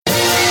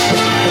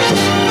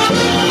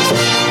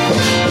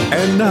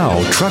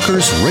now,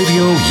 Truckers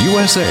Radio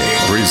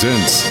USA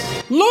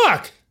presents...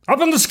 Look!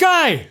 Up in the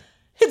sky!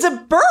 It's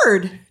a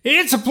bird!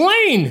 It's a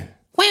plane!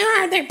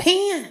 Where are their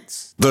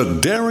pants? The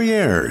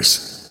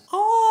Derrieres.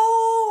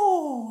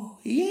 Oh,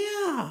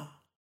 yeah.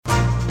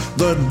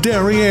 The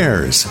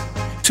Derrieres.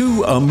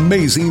 Two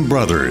amazing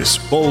brothers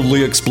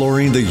boldly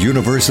exploring the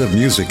universe of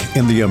music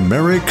in the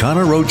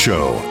Americana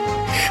Roadshow.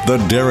 The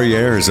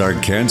Derrieres are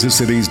Kansas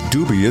City's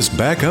dubious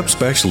backup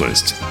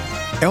specialists.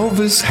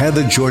 Elvis had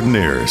the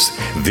Jordanaires.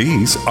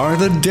 These are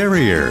the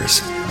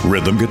Derrieres.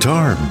 Rhythm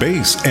guitar,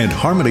 bass, and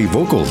harmony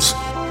vocals.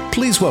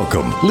 Please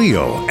welcome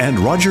Leo and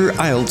Roger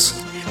Iltz,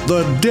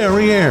 the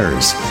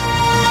Derrieres.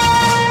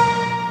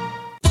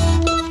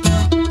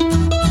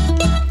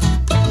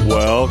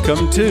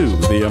 Welcome to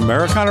the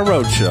Americana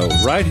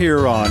Roadshow, right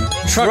here on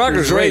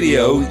Truckers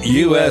Radio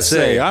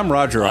USA. I'm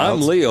Roger Iltz.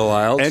 I'm Leo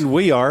Iltz. And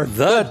we are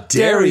the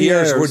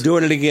Derrieres. We're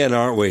doing it again,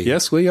 aren't we?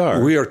 Yes, we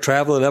are. We are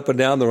traveling up and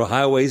down the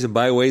highways and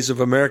byways of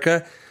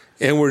America,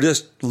 and we're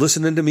just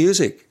listening to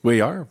music.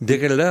 We are.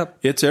 Digging it up.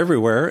 It's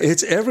everywhere.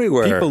 It's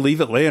everywhere. People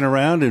leave it laying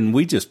around, and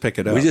we just pick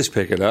it up. We just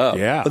pick it up.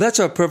 Yeah. But that's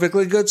a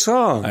perfectly good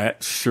song.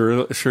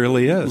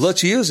 Surely is.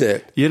 Let's use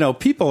it. You know,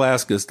 people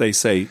ask us, they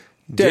say,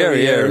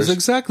 Derrieres.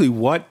 Exactly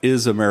what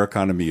is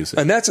Americana music?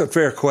 And that's a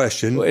fair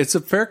question. Well, it's a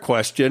fair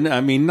question.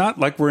 I mean, not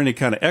like we're any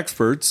kind of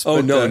experts. Oh,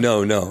 but,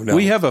 no.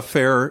 We have a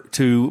fair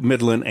to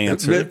Midland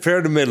answer.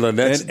 Fair to Midland.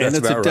 That's and it's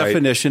about a right.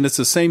 definition. It's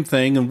the same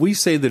thing. And we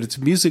say that it's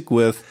music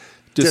with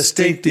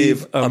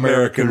distinctive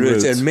American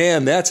roots. And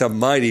man, that's a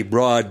mighty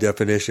broad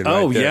definition.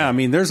 Oh, right there. yeah. I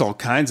mean, there's all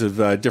kinds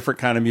of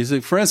different kind of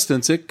music. For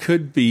instance, it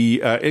could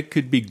be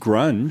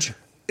grunge.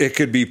 It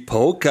could be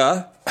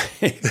polka.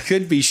 It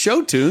could be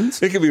show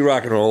tunes. It could be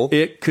rock and roll.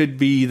 It could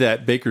be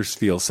that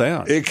Bakersfield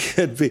sound. It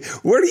could be.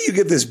 Where do you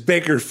get this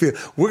Bakersfield?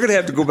 We're going to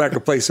have to go back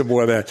and play some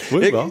more of that.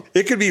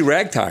 It could be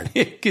ragtime.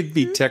 It could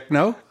be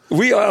techno.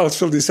 We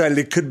also decided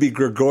it could be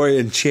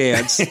Gregorian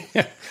chants.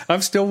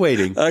 I'm still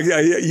waiting.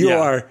 You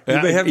are.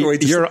 You may have to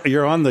wait.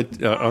 You're on the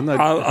I'm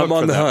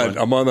on the hunt.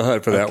 I'm on the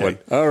hunt for that one.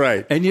 All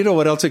right. And you know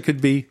what else it could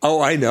be?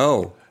 Oh, I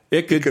know.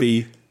 It could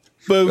be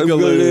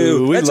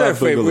Boogaloo. That's our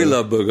favorite. We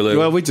love Boogaloo.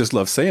 Well, we just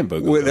love saying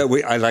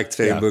Boogaloo. I like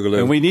saying Boogaloo.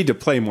 And we need to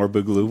play more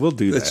Boogaloo. We'll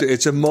do that.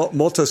 It's a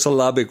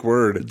multisyllabic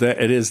word.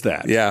 It is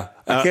that. Yeah.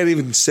 I can't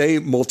even say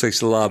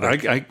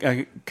multisyllabic.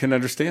 I can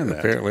understand that.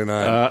 Apparently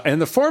not.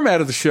 And the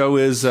format of the show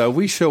is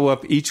we show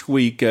up each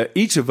week,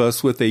 each of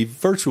us with a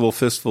virtual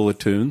fistful of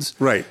tunes.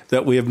 Right.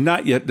 That we have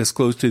not yet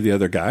disclosed to the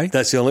other guy.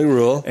 That's the only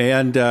rule.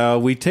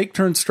 And we take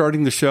turns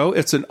starting the show.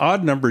 It's an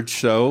odd-numbered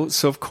show,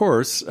 so of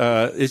course,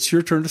 it's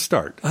your turn to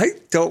start. I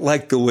don't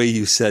like the way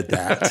you said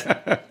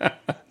that.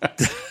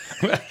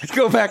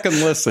 Go back and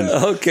listen.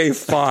 Okay,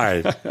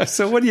 fine.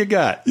 So what do you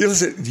got?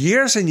 Listen,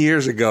 years and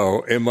years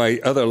ago in my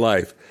other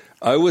life,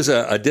 I was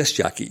a disc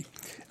jockey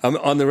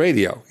on the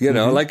radio,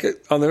 like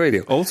on the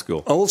radio. Old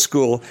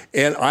school.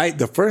 And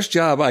the first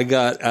job I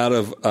got out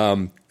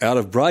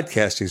of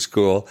broadcasting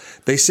school,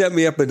 they sent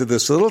me up into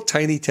this little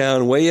tiny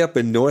town way up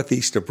in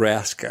northeast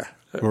Nebraska.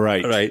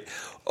 Right.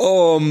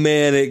 Oh,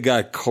 man, it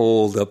got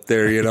cold up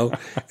there,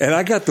 And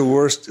I got the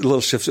worst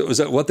little shifts. It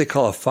was what they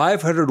call a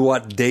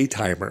 500-watt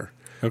daytimer.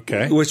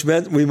 Okay. Which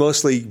meant we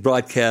mostly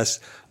broadcast,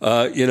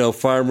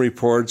 farm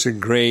reports and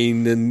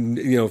grain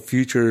and,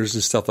 futures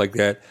and stuff like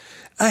that.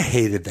 I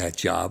hated that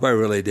job. I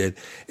really did.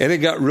 And it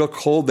got real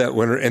cold that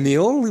winter. And the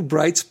only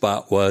bright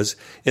spot was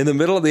in the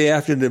middle of the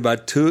afternoon,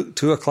 about 2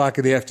 o'clock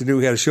in the afternoon,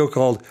 we had a show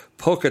called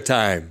Polka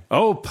Time.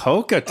 Oh,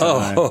 Polka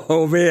Time.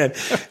 Oh man.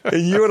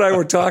 And you and I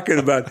were talking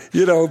about,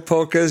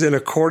 polkas and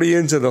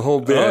accordions and the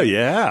whole bit. Oh,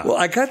 yeah. Well,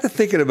 I got to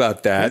thinking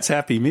about that. That's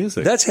happy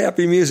music. That's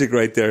happy music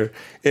right there.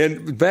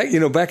 And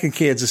back in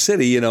Kansas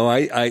City,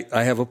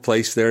 I have a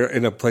place there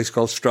in a place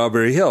called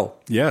Strawberry Hill.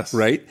 Yes.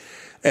 Right?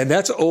 And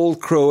that's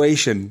old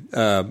Croatian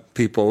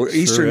people,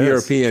 Eastern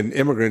European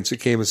immigrants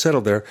that came and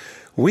settled there.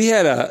 We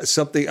had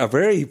a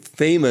very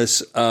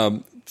famous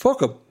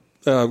polka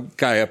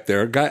guy up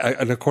there,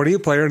 an accordion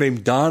player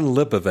named Don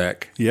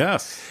Lipovic.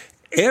 Yes.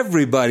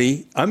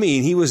 Everybody,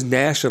 he was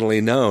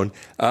nationally known.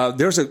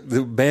 There's a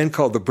band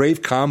called the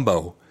Brave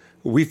Combo.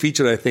 We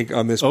featured, I think,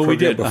 on this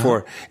program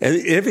before.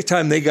 And every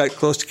time they got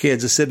close to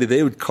Kansas City,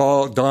 they would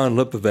call Don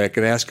Lipovic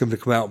and ask him to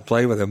come out and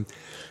play with them.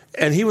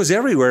 And he was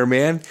everywhere,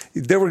 man.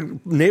 There were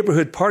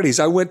neighborhood parties.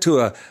 I went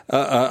to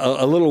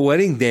a little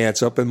wedding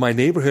dance up in my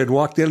neighborhood,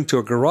 walked into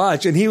a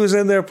garage, and he was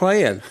in there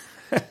playing.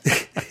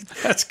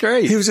 That's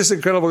great. He was just an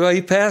incredible guy.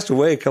 He passed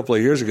away a couple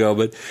of years ago,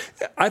 but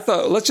I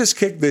thought, let's just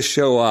kick this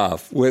show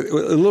off with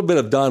a little bit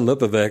of Don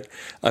Lipovic.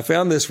 I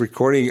found this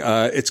recording.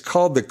 It's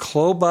called the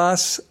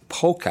Klobas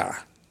Polka,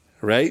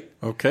 right?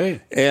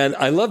 Okay. And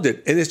I loved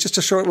it. And it's just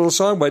a short little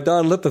song by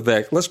Don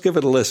Lipovic. Let's give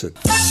it a listen.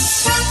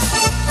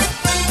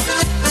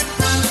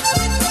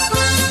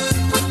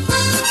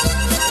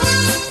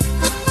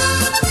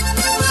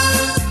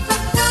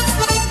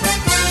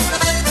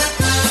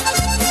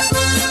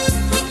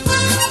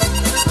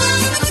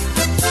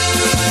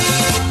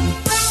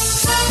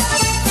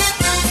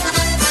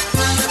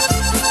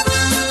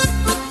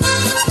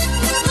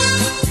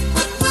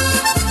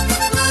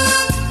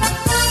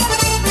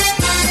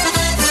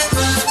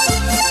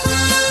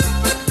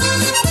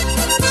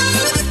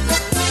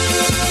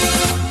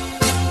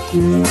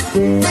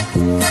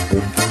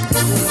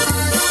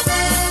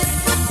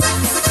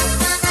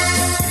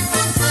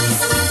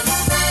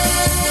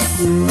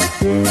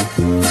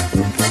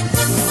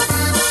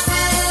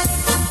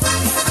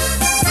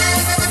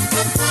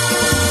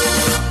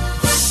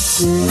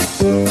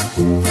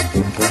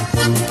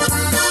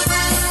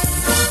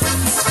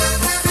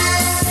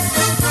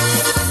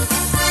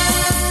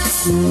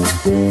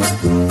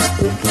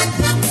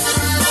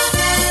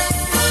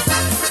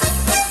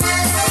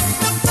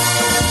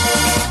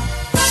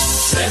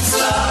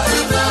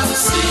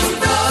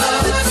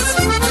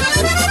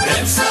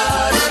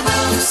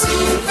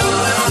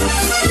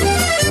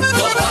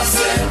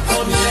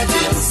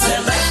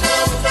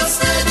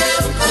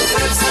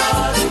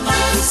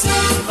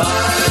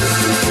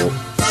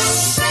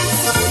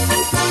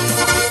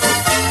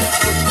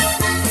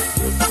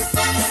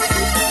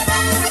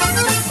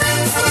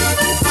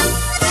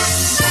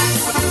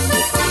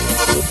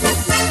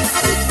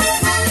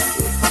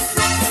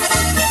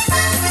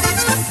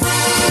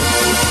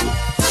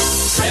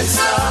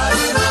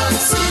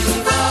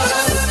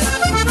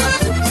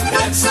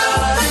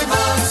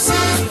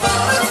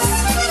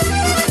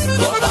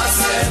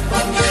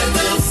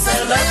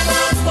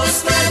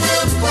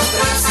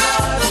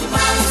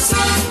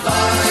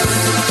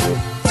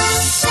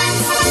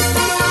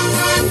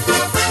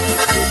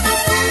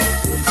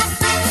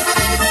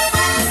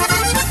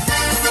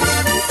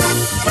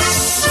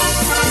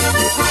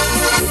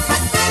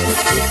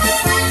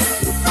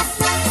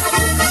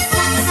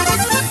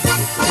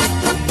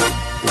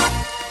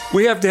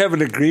 We have to have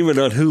an agreement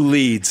on who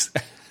leads.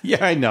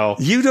 Yeah, I know.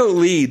 You don't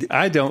lead.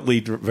 I don't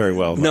lead very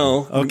well.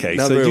 No. Okay,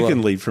 not so very you well.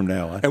 can lead from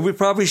now on. And we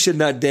probably should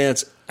not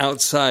dance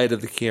outside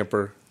of the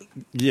camper.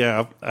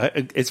 Yeah,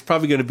 it's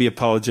probably going to be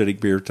apologetic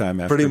beer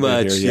time after Pretty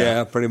much, here,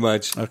 yeah, pretty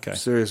much. Okay.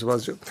 Serious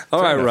apology.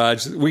 All right,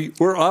 Raj,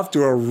 we're off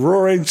to a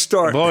roaring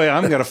start. Boy,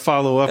 I'm going to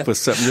follow up with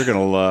something you're going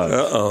to love.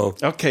 Uh-oh.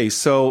 Okay,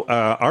 so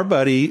our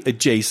buddy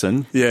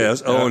Jason.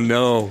 Yes. Oh,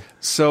 no.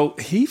 So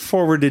he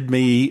forwarded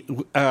me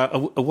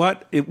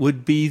what it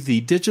would be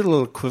the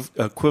digital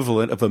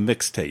equivalent of a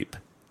mixtape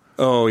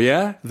Oh,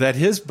 yeah? that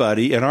his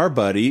buddy and our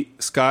buddy,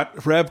 Scott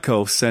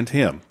Rabko, sent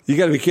him. You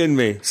got to be kidding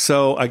me.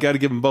 So I got to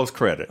give them both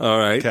credit. All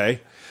right.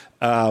 Okay.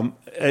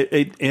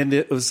 And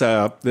it was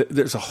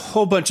there's a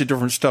whole bunch of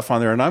different stuff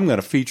on there, and I'm going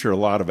to feature a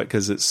lot of it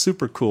because it's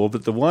super cool.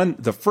 But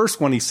the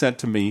first one he sent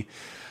to me,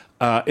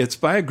 it's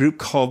by a group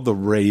called the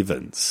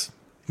Ravens.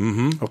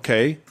 Mm-hmm.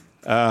 Okay.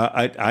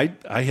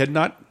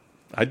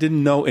 I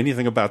didn't know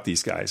anything about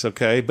these guys,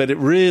 okay? But it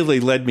really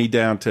led me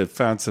down to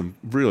found some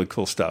really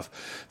cool stuff.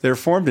 They're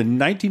formed in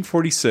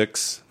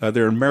 1946.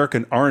 They're an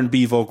American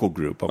R&B vocal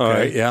group, okay? All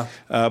right,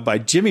 yeah. By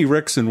Jimmy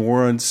Ricks and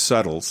Warren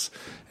Suttles.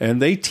 And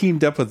they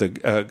teamed up with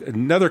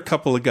another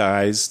couple of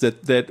guys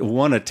that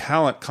won a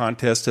talent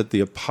contest at the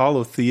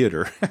Apollo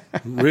Theater.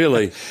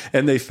 Really?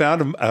 And they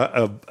found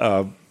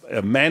a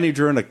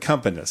manager and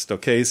accompanist,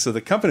 okay? So the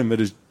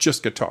accompaniment is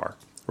just guitar,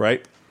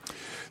 right?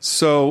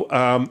 So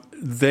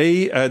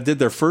they did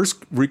their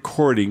first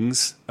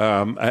recordings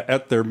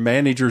at their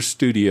manager's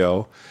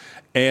studio,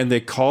 and they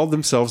called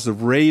themselves the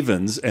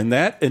Ravens, and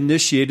that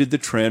initiated the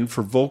trend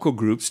for vocal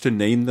groups to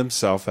name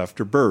themselves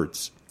after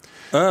birds.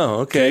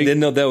 Oh, okay. I didn't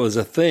know that was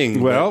a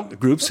thing. Well,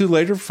 groups who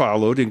later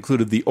followed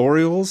included the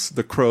Orioles,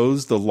 the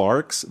Crows, the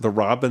Larks, the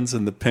Robins,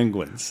 and the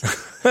Penguins.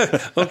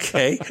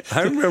 Okay.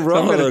 I remember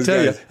all I'm going those to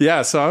tell guys. you.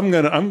 Yeah, so I'm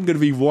going to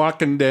be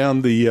walking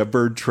down the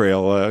bird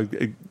trail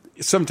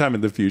sometime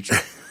in the future.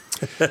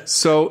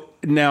 So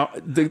now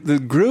the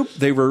group,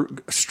 they were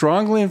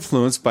strongly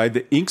influenced by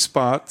the Ink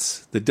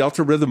Spots, the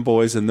Delta Rhythm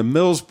Boys, and the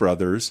Mills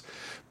Brothers,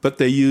 but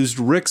they used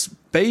Rick's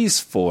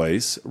bass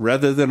voice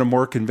rather than a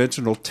more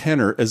conventional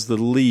tenor as the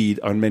lead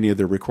on many of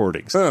their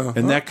recordings.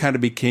 And that kind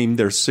of became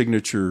their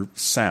signature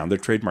sound, their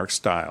trademark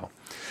style.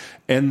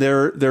 And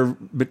their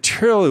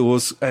material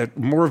was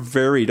more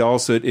varied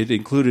also. It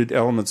included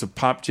elements of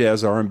pop,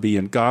 jazz, R&B,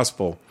 and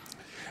gospel.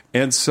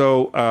 And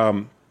so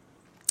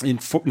in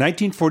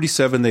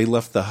 1947, they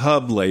left the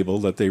Hub label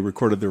that they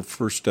recorded their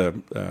first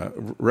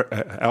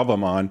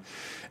album on,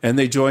 and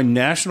they joined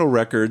National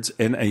Records,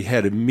 and they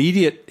had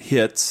immediate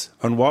hits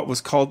on what was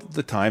called at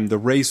the time the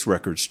Race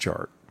Records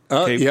chart.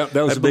 Okay? Yeah,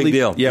 that was a big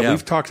deal. Yeah,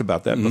 we've talked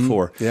about that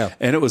before. Yeah.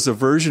 And it was a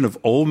version of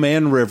Old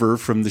Man River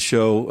from the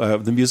show,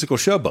 the musical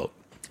Showboat.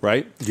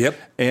 Right? Yep.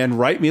 And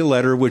Write Me a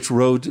Letter, which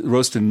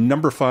rose to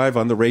number 5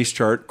 on the race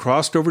chart,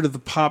 crossed over to the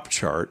pop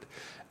chart.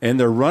 And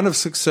their run of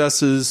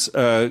successes,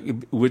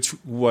 which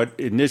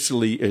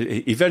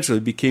eventually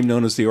became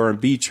known as the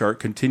R&B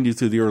chart, continued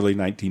through the early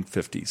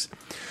 1950s.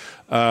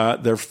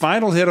 Their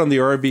final hit on the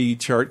R&B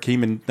chart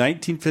came in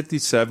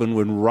 1957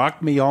 when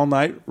 "Rock Me All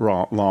Night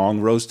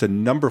Long" rose to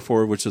number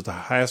 4, which is the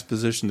highest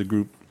position the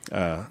group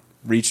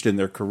reached in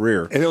their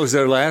career. And it was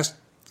their last.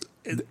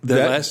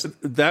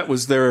 That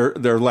was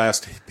their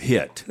last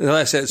hit. The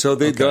last hit. So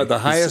the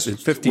highest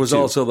It's 52. was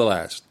also the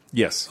last.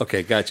 Yes.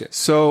 Okay, gotcha.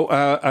 So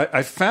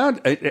I found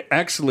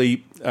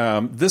actually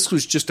this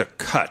was just a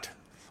cut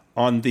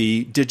on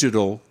the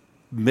digital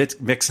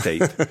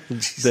mixtape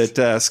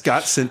that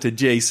Scott sent to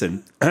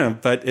Jason,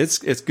 but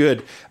it's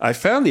good. I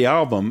found the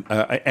album,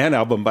 an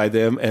album by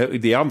them.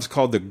 The album's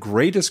called "The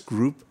Greatest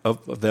Group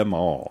of Them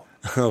All."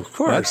 Of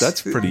course.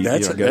 That's pretty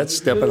That's good. that's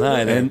stepping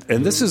high. And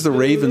this is the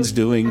Ravens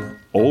doing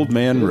Old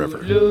Man River.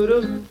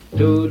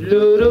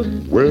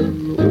 Well,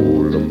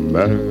 old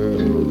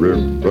man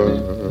river,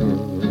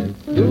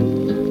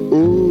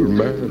 old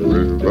man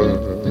river,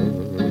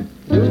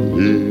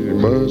 he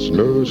must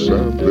know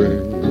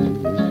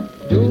something,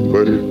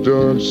 but he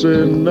don't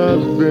say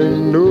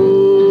nothing.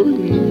 No,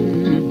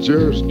 he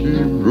just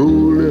keep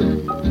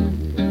rolling,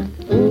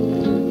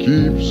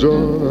 keeps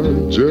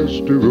on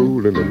just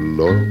rolling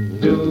along.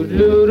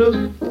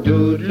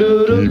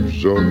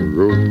 Keeps on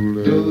rolling.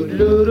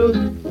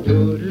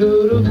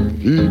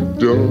 He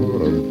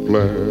don't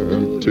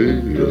plant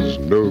potatoes,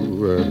 no,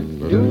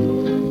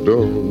 and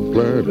don't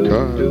plant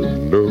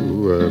cotton, no,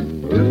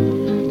 and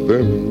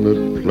them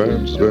that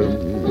plants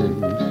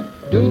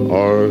them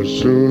are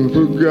soon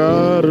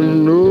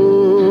forgotten,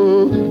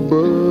 no.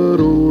 But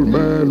old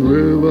man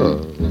River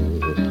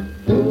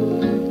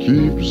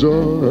keeps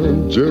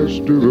on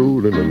just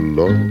rolling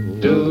along.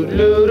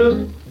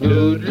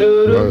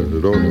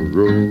 Right on the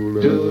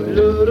roller.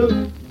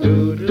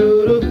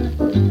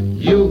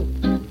 You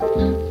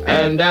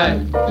and I,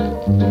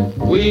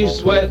 we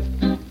sweat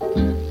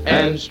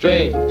and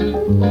strain,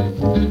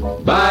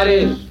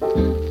 bodies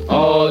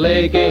all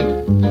aching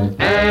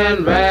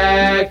and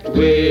racked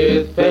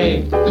with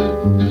pain.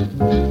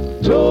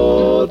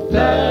 Tote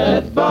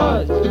that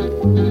barge,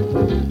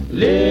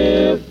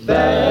 lift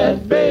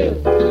that bale,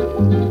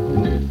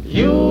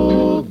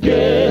 you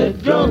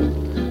get drunk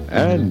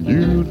and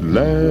you'd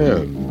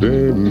land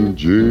in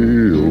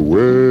jail.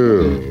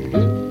 Well,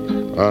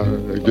 I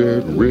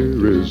get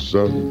weary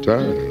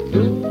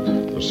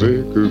sometimes,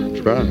 sick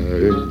of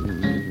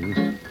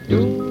trying,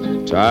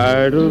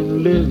 tired of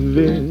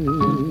living,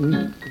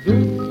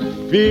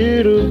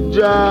 feared of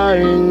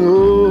dying.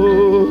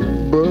 Oh,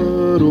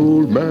 but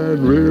old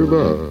man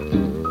River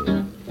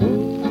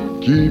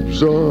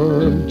keeps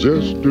on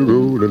just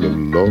rolling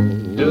along.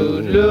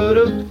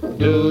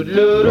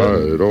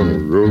 Right on the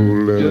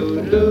rolling.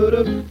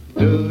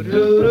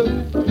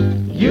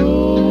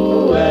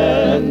 You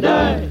and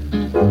I,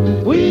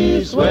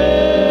 we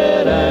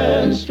sweat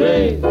and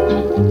strain,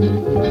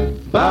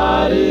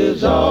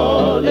 bodies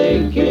all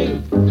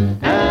aching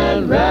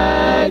and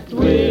racked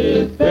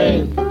with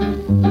pain.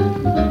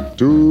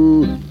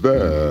 To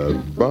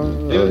that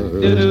body,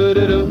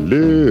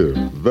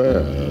 lift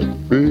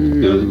that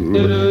bill,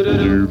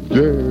 you get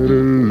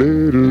a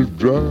little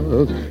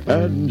drunk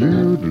and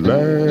you'd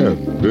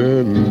land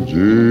in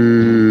jail.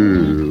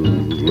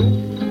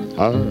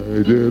 I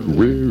get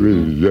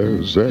weary,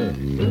 yes,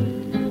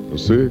 and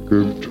sick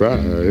of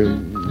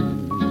trying,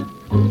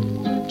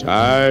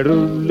 tired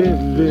of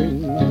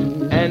living,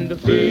 And the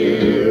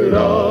fear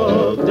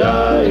of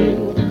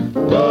dying.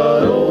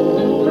 But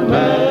old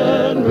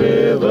man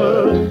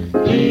River,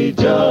 he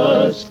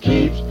just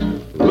keeps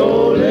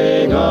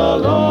rolling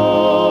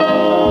along.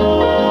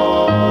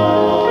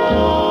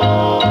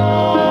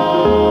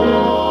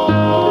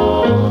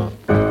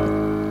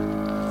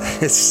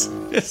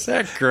 Is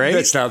that great?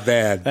 That's not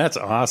bad. That's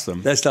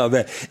awesome. That's not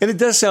bad. And it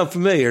does sound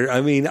familiar.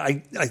 I mean, I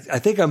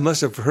think I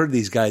must have heard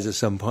these guys at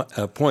some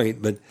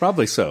point, but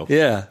Probably so.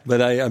 yeah,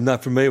 but I'm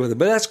not familiar with it.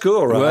 But that's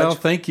cool, Raj. Well,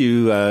 thank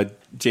you,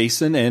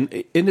 Jason, and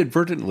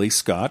inadvertently,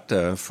 Scott,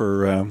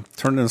 for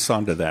turning us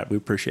on to that. We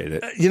appreciate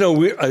it. You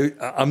know,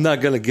 I'm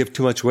not going to give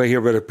too much away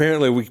here, but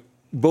apparently we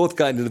both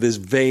got into this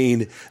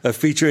vein of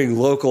featuring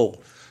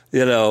local,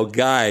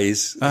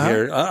 guys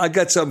here. I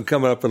got something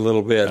coming up in a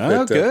little bit.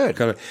 Oh,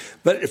 good.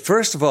 But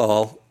first of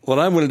all, what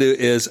I'm going to do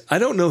is, I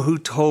don't know who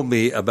told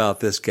me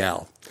about this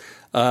gal.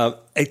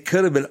 It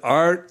could have been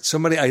Art,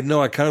 somebody I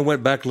know. I kind of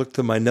went back, looked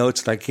through my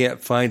notes, and I can't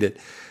find it.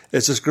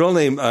 It's this girl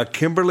named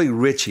Kimberly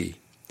Ritchie.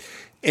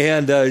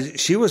 And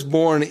she was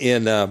born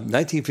in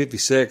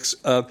 1956,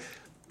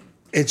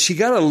 and she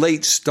got a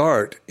late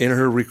start in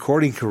her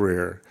recording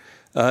career.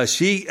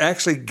 She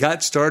actually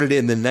got started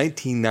in the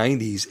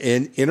 1990s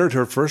and entered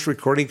her first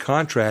recording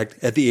contract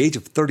at the age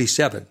of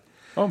 37.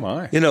 Oh,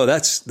 my.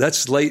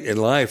 That's late in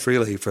life,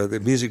 really, for the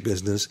music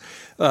business.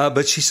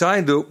 But she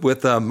signed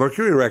with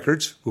Mercury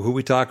Records, who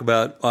we talk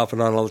about off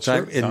and on all the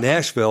time, in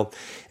Nashville.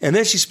 And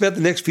then she spent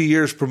the next few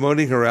years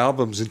promoting her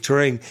albums and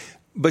touring.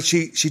 But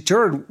she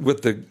toured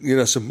with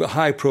some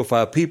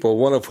high-profile people,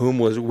 one of whom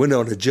was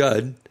Winona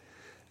Judd.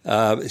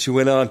 She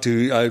went on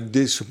to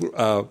do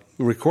some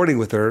recording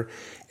with her.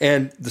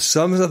 And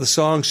some of the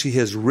songs she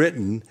has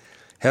written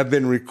have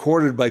been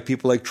recorded by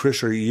people like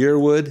Trisha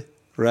Yearwood,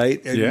 right?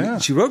 And yeah.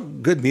 She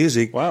wrote good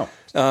music. Wow.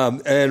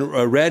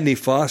 And Radney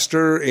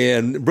Foster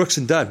and Brooks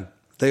and Dunn.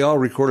 They all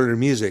recorded her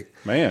music.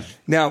 Man.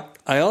 Now,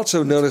 I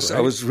also noticed, great.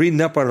 I was reading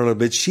up on her a little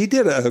bit, she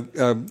did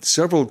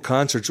several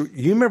concerts.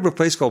 You remember a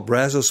place called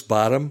Brazos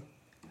Bottom?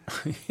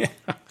 Yeah.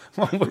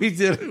 We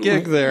did a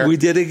gig there. We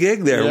did a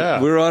gig there. Yeah.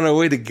 We were on our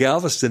way to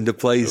Galveston to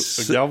play.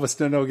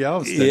 Galveston.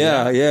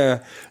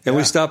 Yeah. And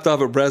we stopped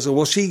off at Brazil.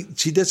 Well, she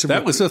did some.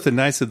 That was with the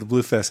Knights of the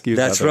Blue Fescue.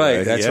 That's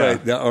right. That's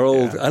right. Our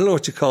old. I don't know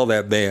what you call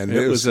that band.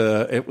 It was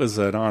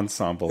an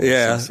ensemble.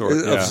 Yeah, of some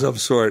sort. Of some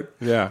sort.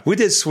 Yeah. We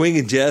did swing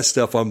and jazz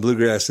stuff on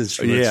bluegrass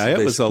instruments. Yeah, it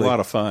was a basically. lot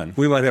of fun.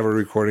 We might have a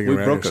recording. We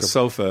around broke here a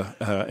somewhere.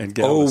 sofa in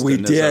Galveston. We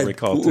did. As I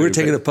recall, we were too,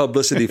 taking a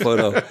publicity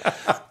photo.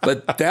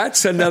 But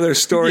that's another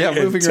story Yeah,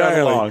 moving right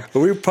entirely. along.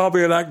 We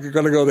probably are not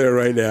going to go there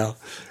right now.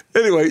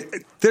 Anyway,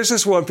 there's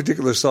this one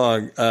particular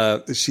song.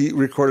 She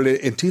recorded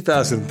it in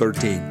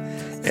 2013.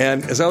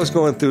 And as I was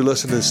going through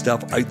listening to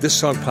stuff, this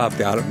song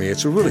popped out at me.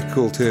 It's a really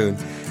cool tune.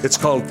 It's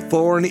called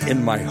Thorn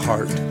in My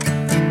Heart.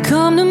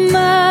 Come to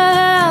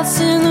my house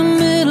in the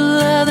middle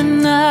of the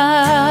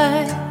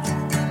night.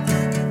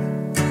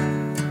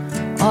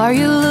 Are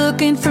you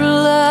looking for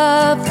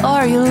love?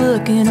 Are you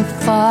looking to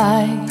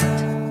fight?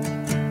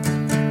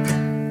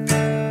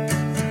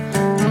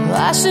 Well,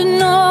 I should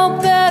know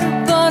better,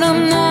 but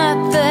I'm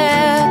not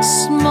that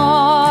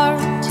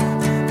smart.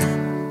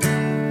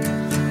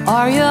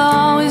 Are you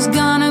always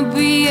gonna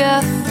be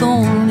a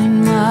thorn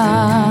in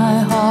my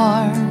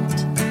heart?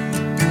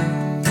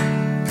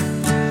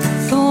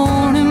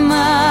 Thorn in my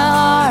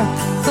heart,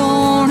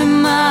 thorn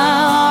in my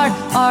heart.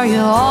 Are you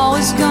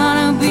always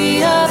gonna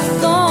be a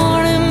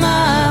thorn in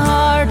my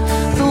heart?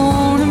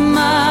 Thorn in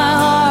my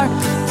heart,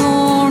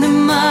 thorn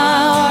in my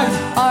heart.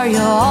 Are you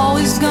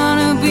always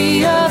gonna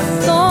be a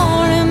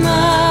thorn in my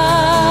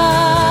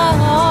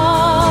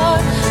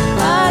heart?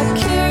 I'd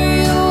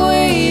carry the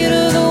weight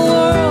of the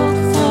world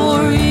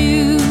for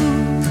you,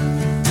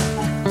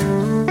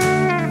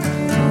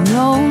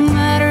 no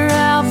matter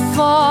how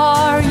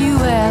far you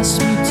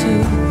ask me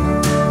to.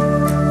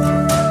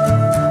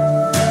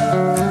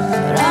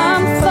 But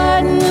I'm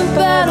fighting a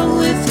battle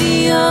with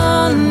the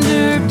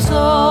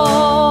undertow.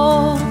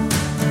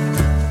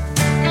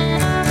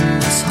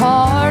 It's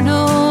hard to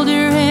hold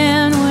your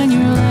hand when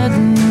you're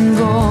letting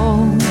go.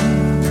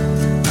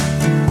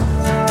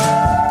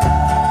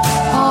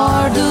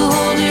 Hard to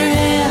hold your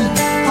hand,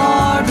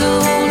 hard to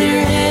hold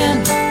your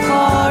hand,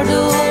 hard to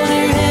hold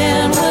your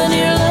hand when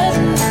you're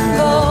letting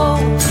go.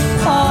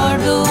 Hard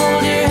to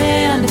hold your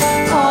hand,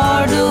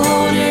 hard to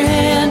hold your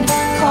hand,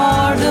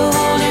 hard to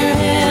hold your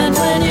hand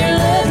when you're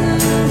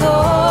letting go.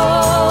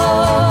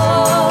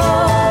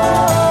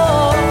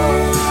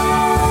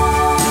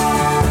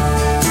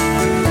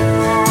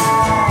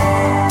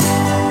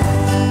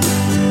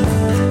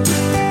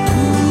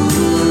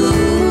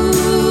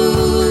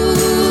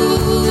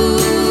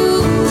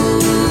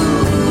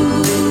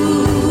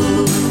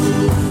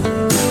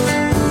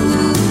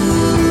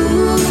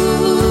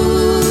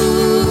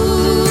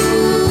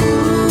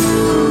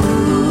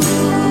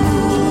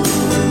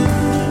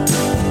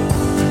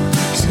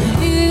 So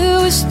here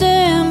we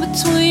stand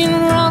between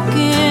rock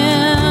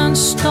and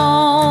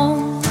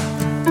stone.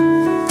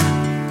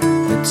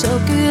 We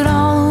took it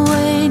all the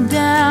way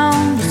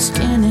down to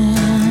skin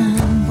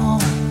and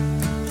bone.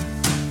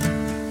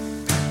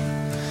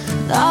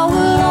 And I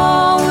will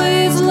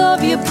always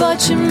love you,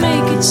 but you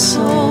make it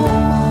so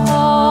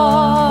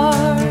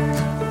hard.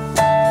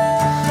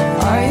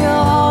 Are you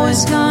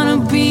always gonna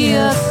be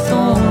a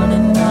thorn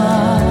in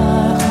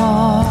my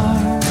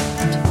heart?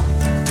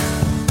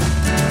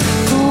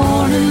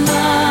 Thorn in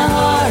my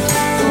heart,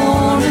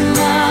 thorn in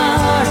my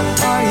heart.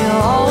 Are you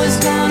always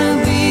gonna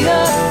be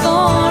a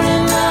thorn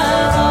in my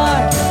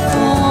heart?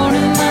 Thorn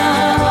in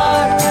my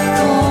heart,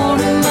 thorn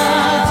in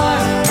my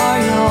heart. Are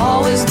you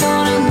always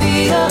gonna be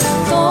a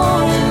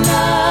thorn in my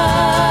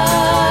heart?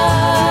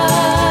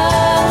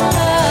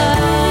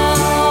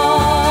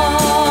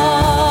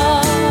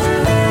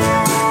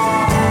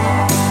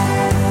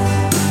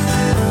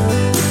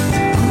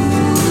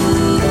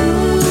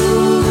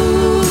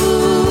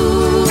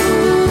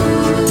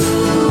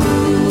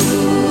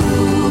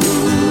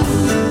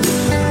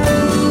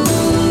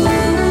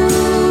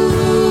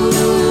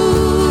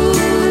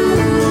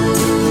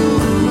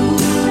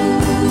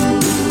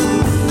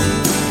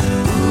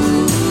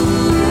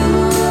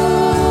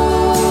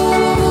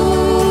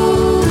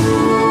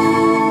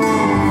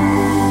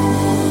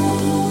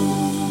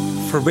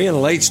 For being a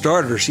late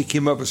starter, she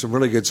came up with some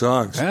really good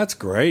songs. That's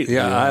great.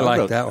 Yeah, I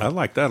like that one. I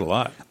like that a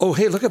lot. Oh,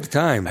 hey, look at the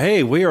time.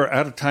 Hey, we are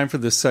out of time for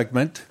this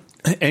segment.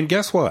 And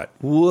guess what?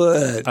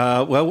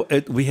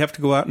 What? We have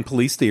to go out and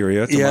police the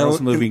area. Tomorrow's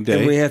moving day.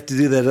 And we have to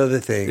do that other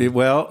thing.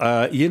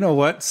 Well, you know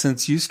what?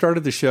 Since you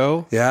started the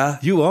show, Yeah?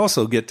 you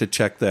also get to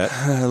check that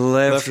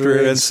Left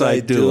rear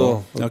inside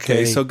duel.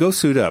 Okay, so go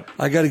suit up.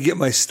 I got to get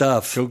my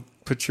stuff. Go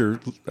put your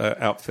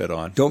outfit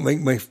on. Don't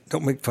make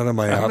fun of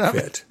my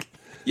outfit.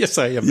 Yes,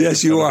 I am.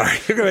 Yes, you are.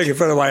 You're going to make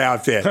fun of my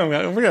outfit.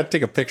 We're going to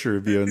take a picture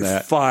of you in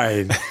that.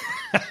 Fine.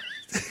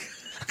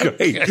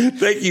 Great.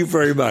 Thank you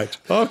very much.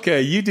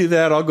 Okay, you do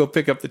that. I'll go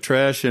pick up the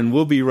trash, and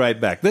we'll be right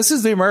back. This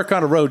is the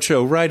Americana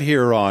Roadshow right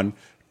here on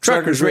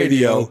Truckers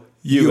Radio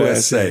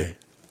USA.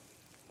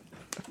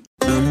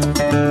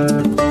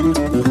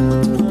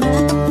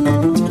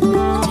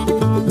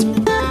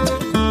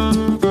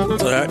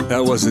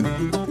 That wasn't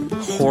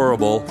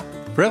horrible.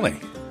 Really?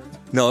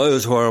 No, it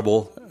was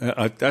horrible.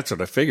 That's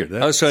what I figured.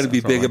 I was trying to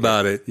be big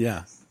about it.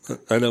 Yeah.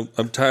 I know.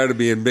 I'm tired of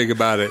being big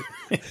about it.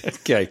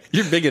 Okay.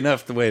 You're big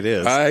enough the way it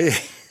is.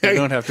 You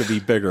don't have to be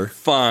bigger.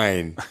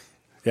 Fine.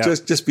 Yeah.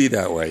 Just be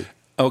that way.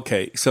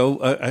 Okay.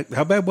 So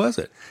how bad was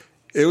it?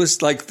 It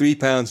was like 3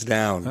 pounds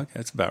down. Okay,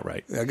 that's about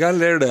right. I got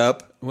it aired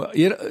up. Well,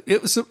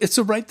 it's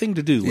the right thing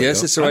to do, Leo.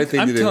 Yes, it's the right thing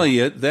to do. I'm telling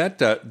you, that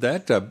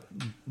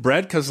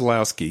Brad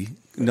Kozlowski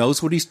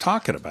knows what he's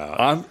talking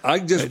about. I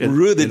just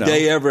rue the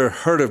day I ever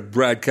heard of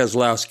Brad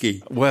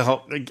Kozlowski.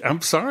 Well,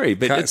 I'm sorry,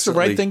 but it's the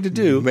right thing to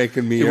do.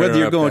 Making me whether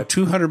you're going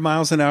 200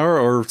 miles an hour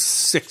or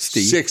 60.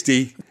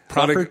 60.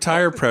 Proper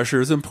tire pressure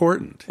is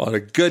important. On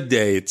a good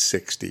day, it's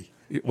 60.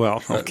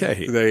 Well,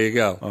 okay. There you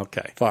go.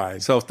 Okay.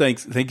 Fine. So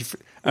thank you.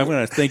 I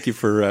want to thank you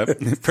for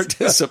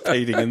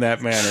participating in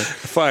that manner.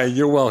 Fine.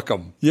 You're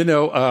welcome.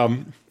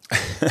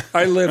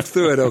 I lived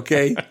through it,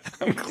 okay?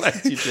 I'm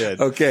glad you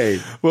did. Okay.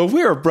 Well,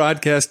 we are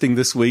broadcasting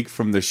this week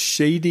from the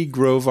Shady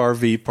Grove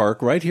RV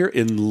Park right here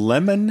in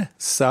Lemon,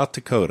 South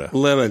Dakota.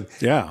 Lemon.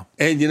 Yeah.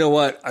 And you know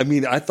what? I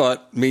mean, I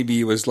thought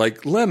maybe it was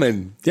like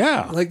lemon.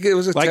 Yeah. Like it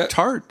was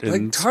tart.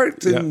 And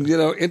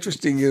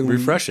interesting and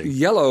refreshing.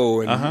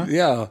 Yellow. And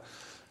yeah.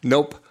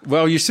 Nope.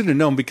 Well, you should have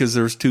known because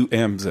there's 2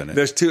 M's in it.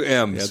 There's 2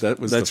 M's. Yeah, that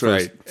was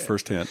the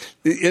first hint.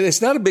 And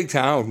it's not a big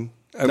town.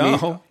 I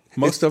mean,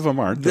 most of them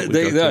aren't. On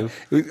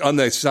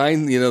the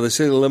sign, the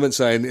city limit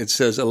sign, it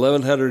says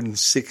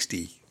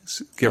 1,160,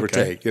 give or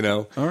take.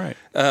 All right.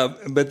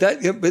 But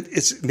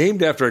it's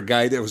named after a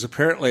guy that was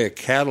apparently a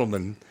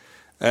cattleman,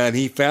 and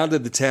he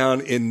founded the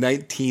town in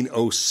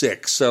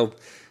 1906. So,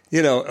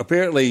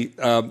 apparently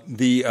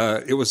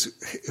it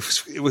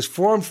was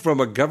formed from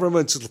a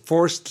government's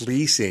forced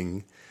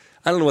leasing.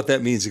 I don't know what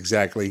that means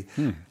exactly.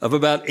 Of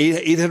about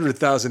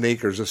 800,000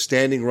 acres of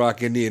Standing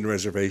Rock Indian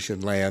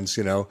Reservation lands.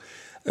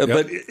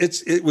 But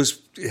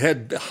it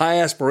had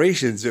high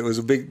aspirations. It was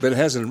a big, but it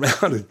hasn't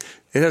amounted.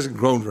 It hasn't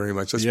grown very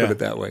much. Let's put it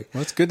that way.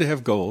 Well, it's good to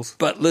have goals.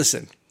 But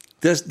listen,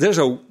 this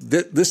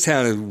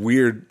town is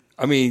weird.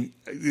 I mean,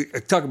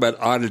 talk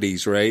about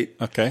oddities, right?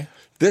 Okay.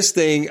 This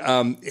thing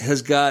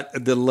has got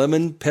the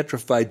Lemon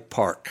Petrified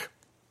Park.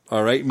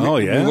 All right. Oh,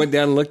 yeah. We went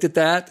down and looked at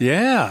that.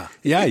 Yeah.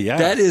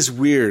 That is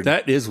weird.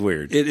 That is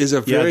weird. It is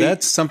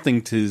that's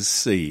something to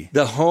see.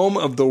 The home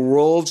of the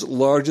world's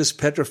largest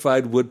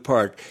petrified wood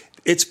park.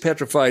 It's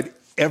petrified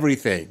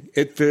everything.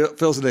 It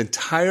fills an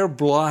entire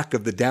block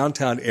of the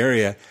downtown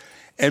area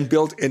and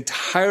built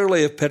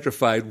entirely of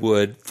petrified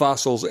wood,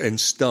 fossils, and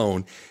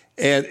stone.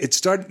 And it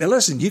started. Now,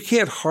 listen, you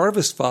can't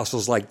harvest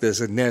fossils like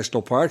this in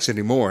national parks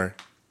anymore.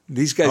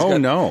 These guys.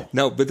 No,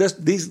 but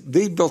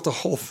they built the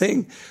whole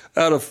thing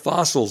out of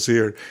fossils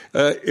here.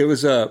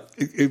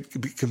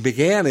 It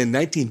began in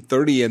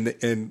 1930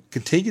 and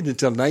continued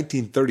until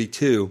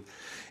 1932,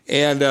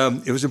 and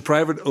it was in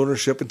private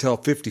ownership until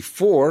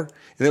 1954,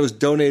 and it was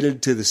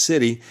donated to the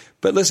city.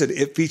 But listen,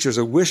 it features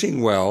a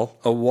wishing well,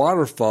 a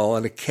waterfall,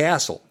 and a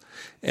castle.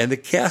 And the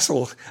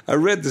castle, I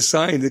read the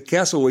sign. The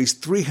castle weighs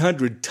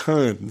 300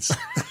 tons.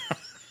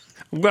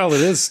 Well,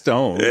 it is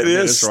stone. It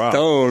is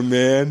stone,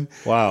 man.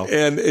 Wow.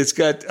 And it's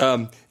got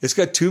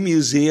 2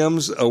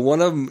 museums.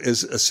 One of them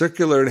is a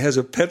circular and has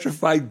a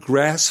petrified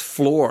grass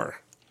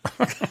floor.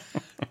 I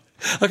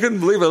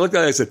couldn't believe it. I looked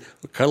at it. I said,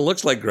 it kind of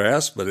looks like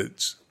grass, but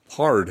it's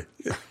hard.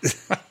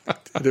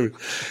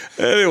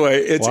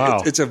 Anyway,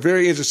 it's a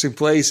very interesting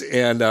place.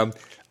 And,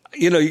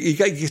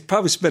 you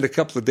probably spent a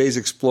couple of days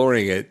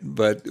exploring it,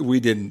 but we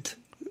didn't.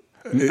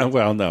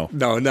 Well, no.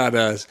 No, not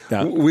us.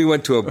 No. We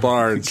went to a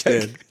bar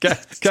instead.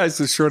 Guys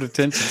with short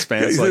attention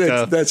spans.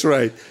 That's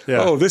right.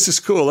 Yeah. Oh, this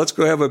is cool. Let's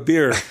go have a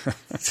beer.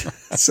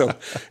 So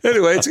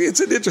anyway, it's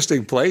an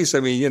interesting place. I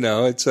mean,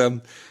 it's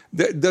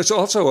there's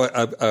also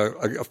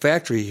a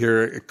factory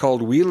here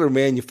called Wheeler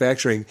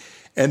Manufacturing,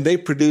 and they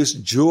produce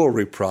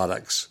jewelry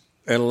products.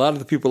 And a lot of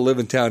the people live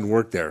in town and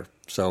work there.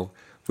 So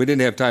we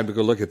didn't have time to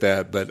go look at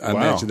that, but I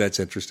imagine that's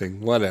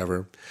interesting.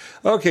 Whatever.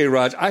 Okay,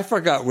 Raj, I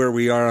forgot where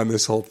we are on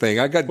this whole thing.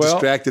 I got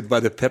distracted by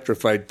the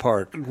petrified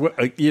park.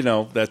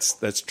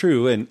 That's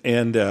true.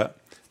 And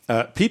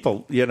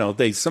people,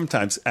 they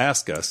sometimes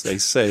ask us, they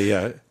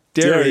say,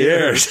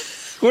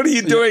 Derrieres, what are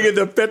you doing in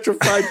the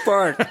petrified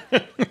park?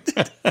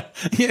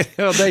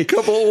 A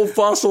couple old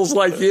fossils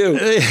like you.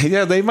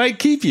 Yeah, they might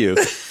keep you.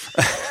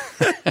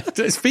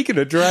 Speaking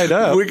of dried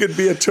up, we could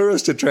be a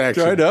tourist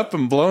attraction. Dried up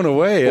and blown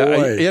away.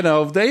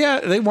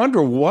 They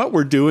wonder what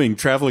we're doing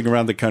traveling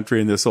around the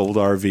country in this old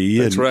RV.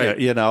 That's right.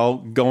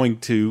 Going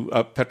to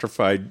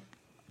petrified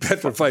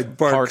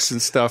parks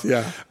and stuff.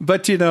 Yeah.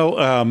 But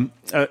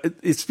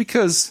it's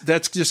because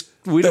that's just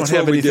we don't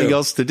have anything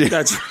else to do.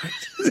 That's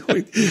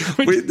right.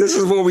 This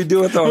is what we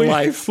do with our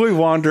life. We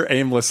wander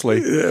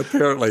aimlessly. Yeah,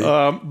 apparently.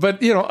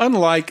 But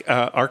unlike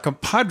our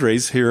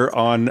compadres here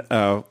on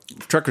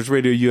Truckers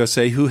Radio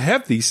USA, who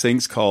have these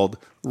things called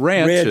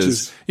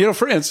ranches.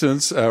 For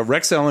instance,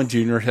 Rex Allen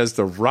Jr. has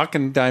the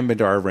Rockin'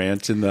 Diamond R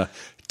Ranch in the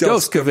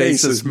Dos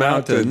Cabezas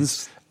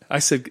Mountains. I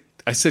said,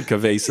 I said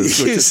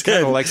Cavazos, which is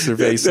kind of like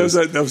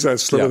Cervezas. That was a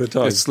slip of the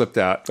tongue. It slipped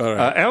out. All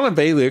right. Alan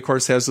Bailey, of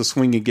course, has the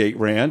Swinging Gate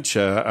Ranch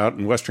out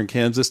in western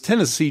Kansas.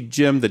 Tennessee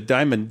Jim, the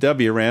Diamond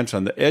W Ranch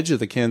on the edge of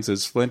the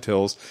Kansas Flint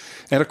Hills.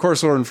 And, of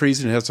course, Lauren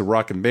Friesen has the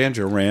Rock and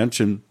Banjo Ranch.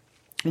 And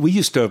we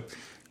used to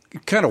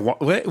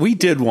we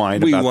did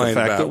whine about the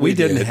fact that we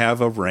didn't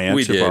have a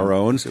ranch of our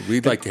own. So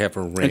we'd like to have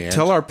a ranch.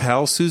 Until our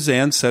pal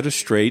Suzanne set us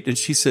straight, and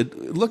she said,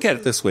 look at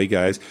it this way,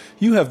 guys.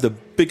 You have the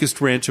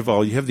biggest ranch of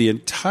all. You have the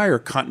entire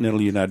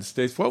continental United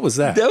States. What was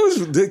that?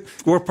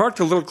 We're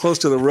parked a little close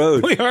to the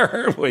road. We are,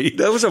 aren't we?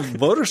 That was a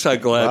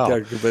motorcycle out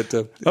there. But,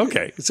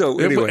 okay. So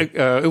anyway.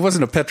 It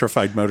wasn't a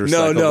petrified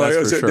motorcycle. No,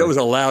 that was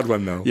a loud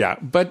one, though. Yeah.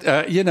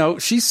 But,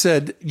 she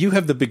said, you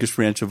have the biggest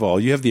ranch of all.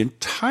 You have the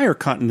entire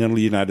continental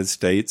United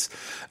States.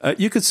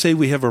 You could say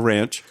we have a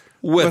ranch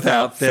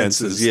without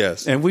fences.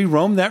 Yes. And we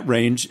roam that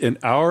range in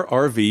our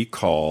RV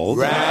called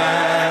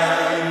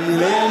Ramblin'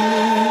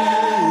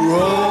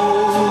 Rose.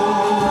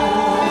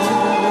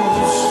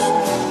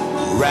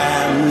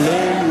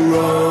 Ramblin'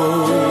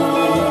 Rose.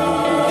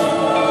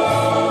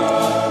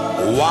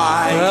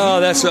 Why?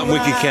 Oh, that's something we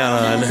can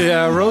count on.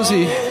 Yeah,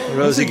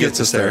 Rosie gets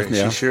us there.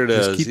 Yeah. She sure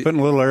does. Just keep putting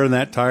a little air in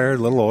that tire, a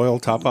little oil,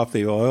 top off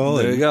the oil.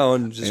 There you go.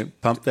 And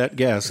just pump that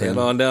gas head in.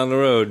 on down the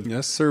road.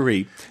 Yes,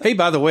 sirree. Hey,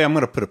 by the way, I'm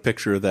going to put a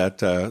picture of that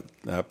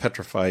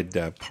petrified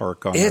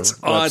park on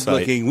It's our odd website.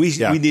 looking.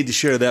 We need to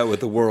share that with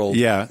the world.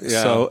 Yeah.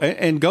 So,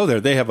 and go there.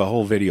 They have a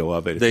whole video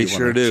of it. They if you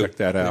sure want to do. Check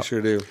that out. They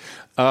sure do.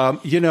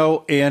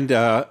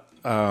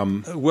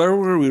 Where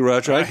were we,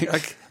 Roger?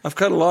 I've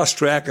kind of lost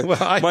track of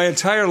my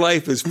entire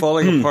life is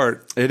falling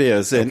apart. It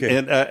is, and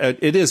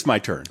it is my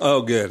turn.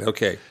 Oh, good.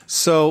 Okay.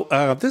 So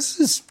this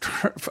is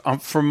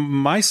from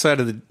my side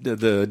of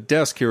the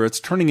desk here. It's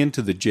turning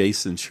into the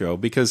Jason show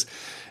because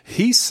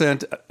he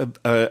sent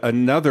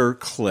another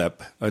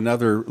clip,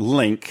 another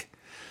link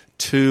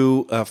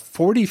to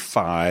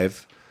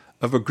 45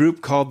 of a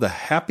group called the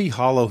Happy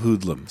Hollow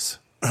Hoodlums.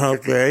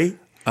 Okay.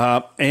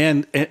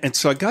 And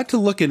so I got to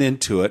looking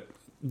into it.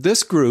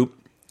 This group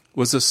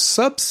was a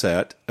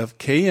subset of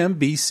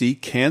KMBC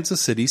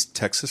Kansas City's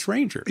Texas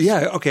Rangers.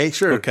 Yeah. Okay.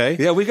 Sure. Okay.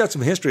 Yeah, we got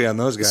some history on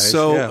those guys.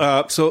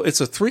 So, so it's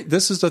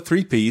this is a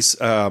three-piece.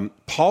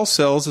 Paul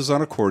Sells is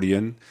on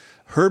accordion,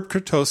 Herb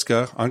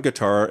Kratoska on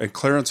guitar, and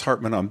Clarence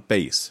Hartman on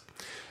bass.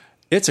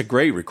 It's a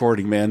great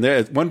recording, man.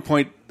 At one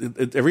point,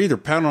 they're either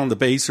pounding on the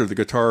bass or the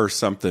guitar or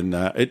something.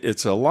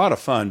 It's a lot of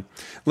fun.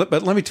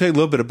 But let me tell you a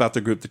little bit about the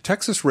group. The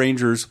Texas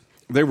Rangers.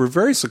 They were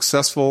very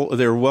successful.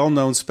 They were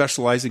well-known,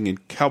 specializing in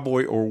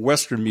cowboy or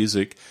Western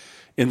music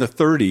in the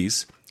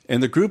 30s,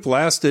 and the group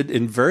lasted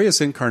in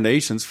various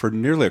incarnations for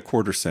nearly a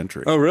quarter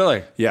century. Oh,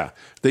 really? Yeah.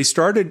 They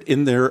started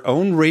in their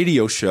own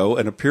radio show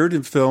and appeared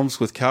in films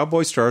with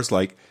cowboy stars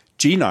like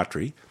Gene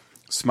Autry,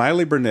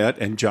 Smiley Burnett,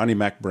 and Johnny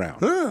Mac Brown.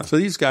 So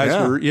these guys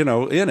were,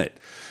 in it.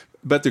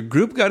 But the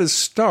group got its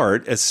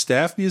start as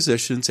staff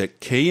musicians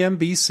at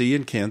KMBC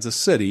in Kansas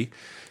City.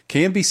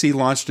 KMBC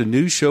launched a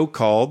new show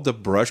called The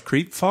Brush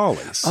Creek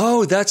Follies.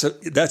 Oh, that's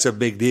a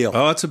big deal.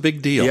 Oh, it's a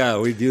big deal. Yeah,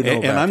 we do know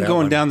about that. And I'm going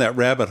one. down that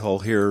rabbit hole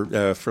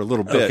here for a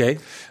little bit. Okay.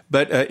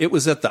 But it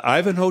was at the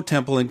Ivanhoe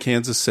Temple in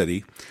Kansas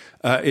City.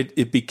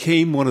 It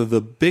became one of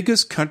the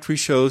biggest country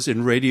shows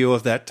in radio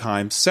of that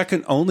time,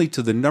 second only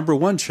to the number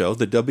one show,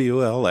 the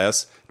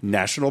WLS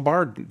National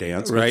Bar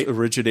Dance, which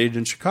originated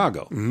in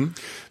Chicago. Mm-hmm.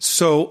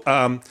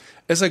 So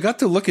as I got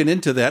to looking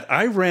into that,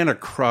 I ran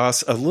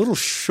across a little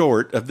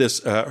short of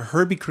this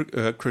Herbie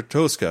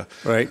Kratoska,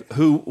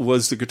 who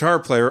was the guitar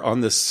player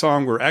on this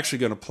song we're actually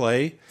going to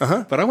play.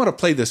 But I want to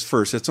play this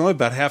first. It's only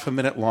about half a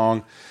minute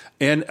long,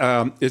 and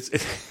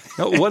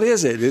what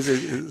is it?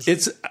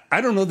 It's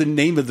I don't know the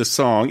name of the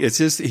song. It's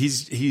just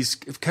he's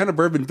kind of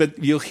bourbon,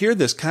 but you'll hear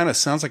this kind of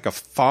sounds like a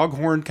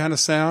foghorn kind of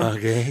sound.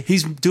 Okay,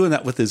 he's doing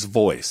that with his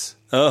voice.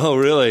 Oh,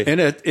 really? And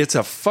it's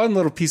a fun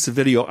little piece of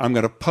video. I'm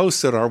going to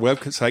post it on our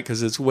website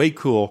because it's way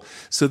cool.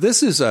 So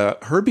this is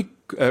Herbie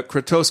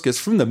Kratoska. It's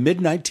from the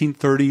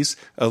mid-1930s,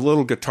 a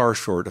little guitar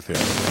short of him.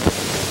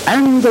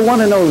 And the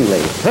one and only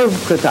Herb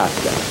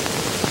Kratoska.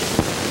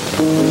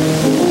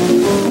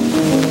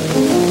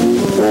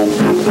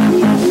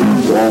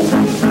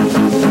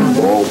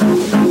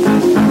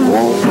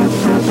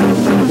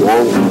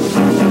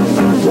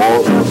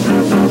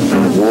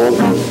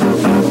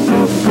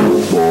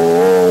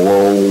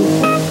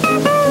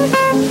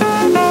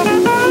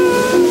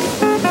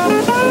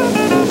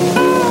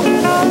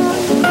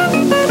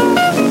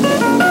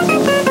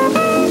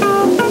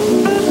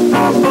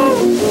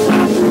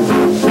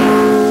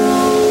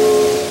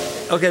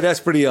 Okay, that's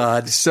pretty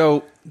odd.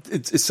 So,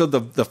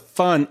 the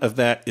fun of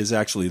that is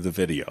actually the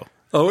video.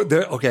 Oh,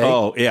 okay.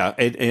 Oh, yeah.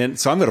 And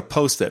so I'm going to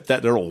post that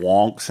little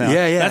wonk sound.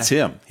 Yeah. That's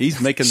him. He's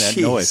making that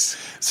noise.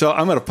 So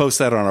I'm going to post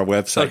that on our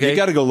website. Okay. You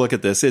got to go look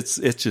at this. It's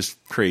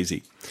just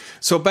crazy.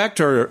 So back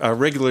to our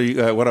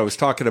regularly, what I was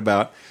talking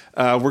about.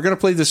 We're going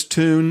to play this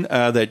tune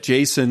that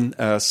Jason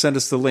sent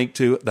us the link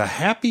to. The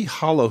Happy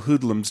Hollow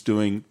Hoodlums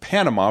doing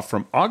Panama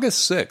from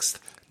August 6th,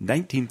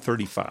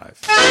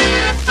 1935.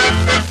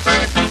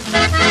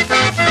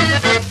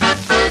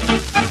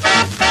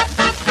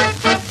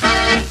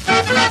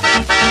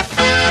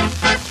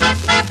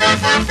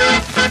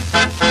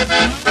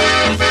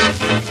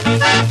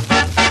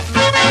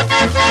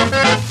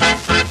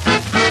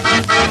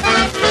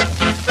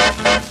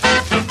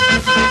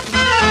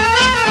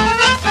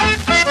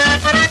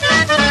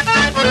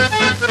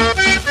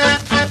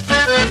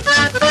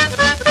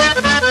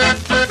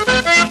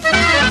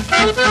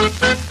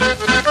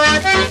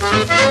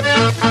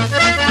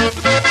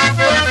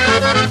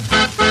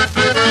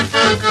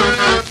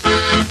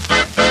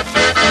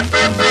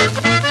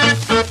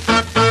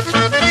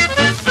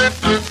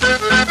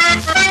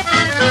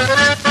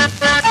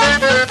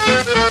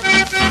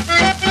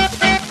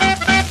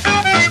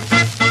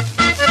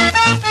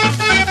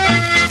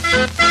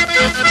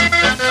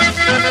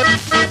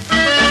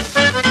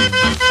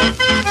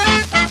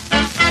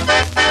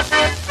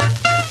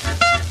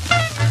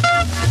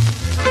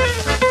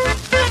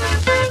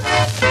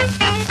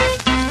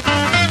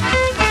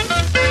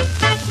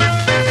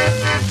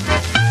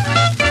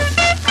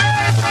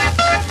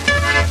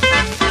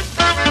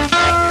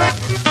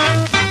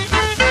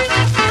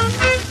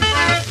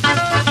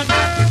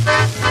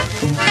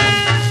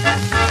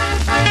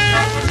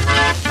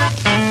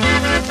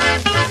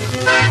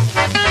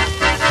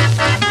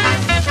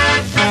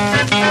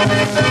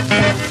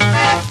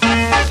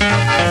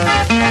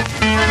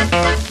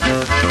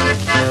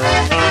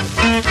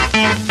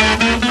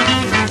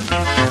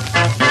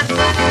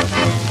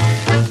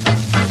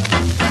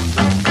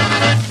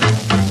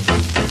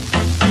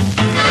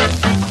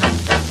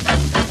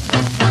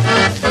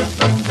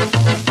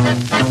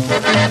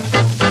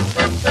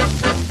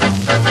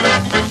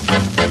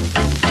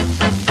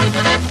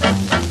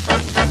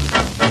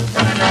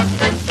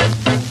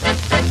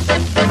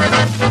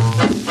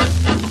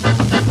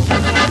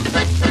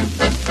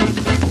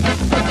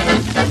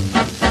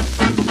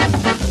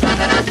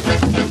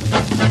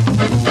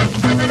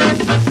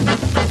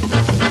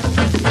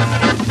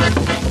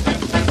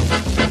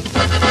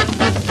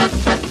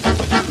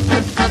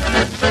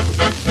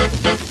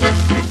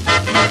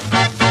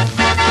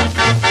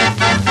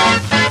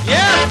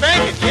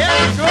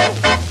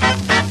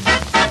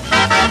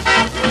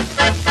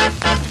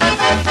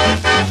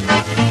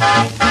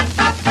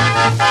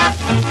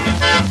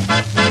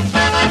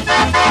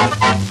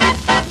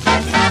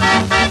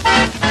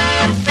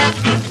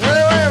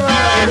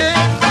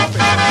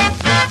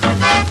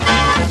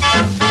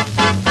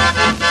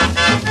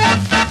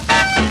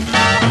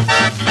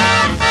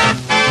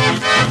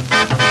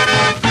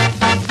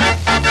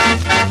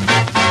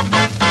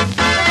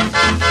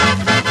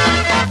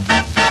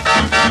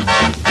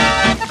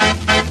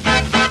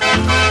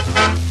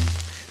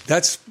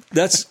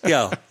 That's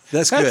good.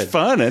 That's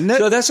fun, isn't it?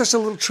 So that's just a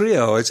little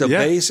trio. It's a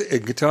bass, a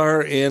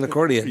guitar, and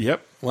accordion.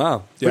 Yep.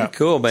 Wow. Pretty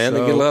cool, man. So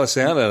they get a lot of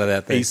sound out of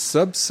that thing. A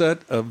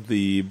subset of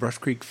the Brush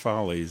Creek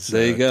Follies.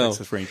 There you go.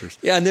 Texas Rangers.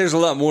 Yeah, and there's a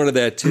lot more to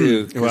that,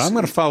 too. Well, I'm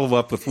going to follow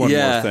up with one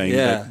more thing.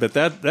 Yeah. But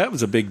that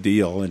was a big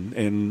deal,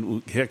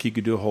 and heck, you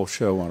could do a whole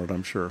show on it,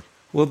 I'm sure.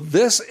 Well,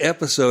 this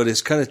episode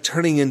is kind of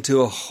turning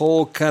into a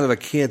whole kind of a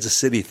Kansas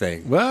City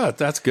thing. Well,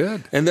 that's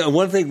good. And the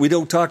one thing, we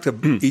don't talk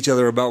to each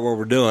other about what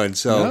we're doing.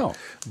 So,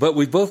 but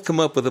we both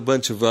come up with a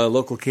bunch of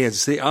local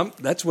Kansas City.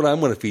 That's what I'm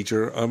going to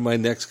feature on my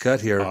next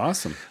cut here.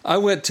 Awesome. I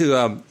went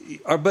to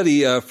our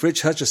buddy Fritz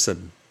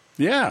Hutchison.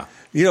 Yeah.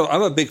 You know,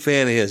 I'm a big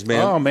fan of his,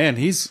 man. Oh, man,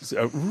 he's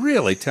a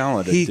really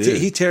talented dude.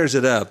 He tears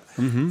it up,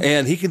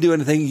 and he can do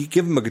anything. You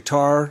give him a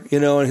guitar, you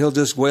know, and he'll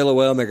just wail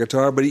away on the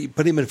guitar, but you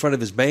put him in front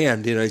of his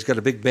band. You know, he's got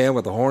a big band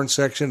with a horn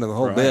section and the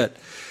whole bit.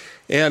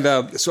 And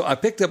so I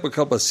picked up a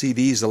couple of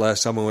CDs the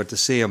last time I went to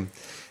see him,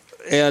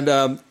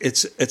 and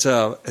it's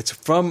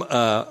from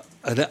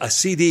a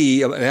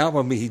CD, an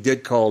album he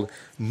did called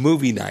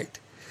Movie Night.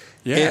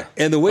 Yeah.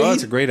 And the way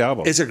it's a great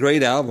album. It's a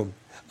great album.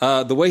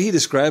 The way he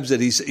describes it,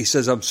 he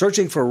says, I'm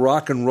searching for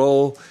rock and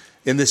roll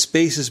in the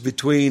spaces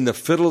between the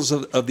fiddles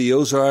of the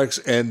Ozarks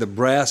and the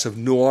brass of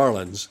New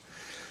Orleans.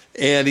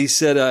 And he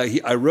said,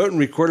 I wrote and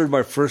recorded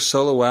my first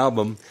solo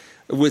album,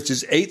 which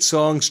is 8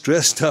 songs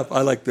dressed up.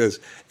 I like this.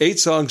 8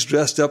 songs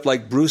dressed up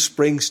like Bruce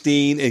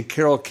Springsteen and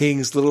Carole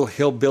King's Little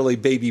Hillbilly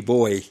Baby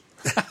Boy.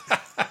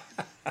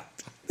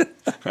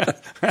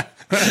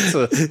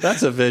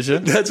 That's a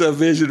vision. That's a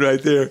vision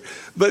right there.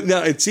 But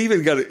now it's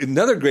even got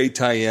another great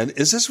tie-in.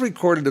 Is this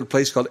recorded at a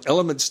place called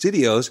Element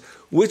Studios,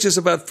 which is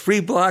about 3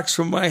 blocks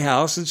from my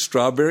house in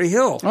Strawberry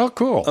Hill. Oh,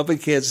 cool. Up in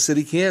Kansas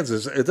City,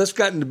 Kansas. That's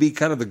gotten to be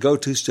kind of the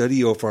go-to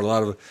studio for a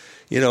lot of,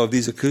 you know,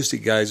 these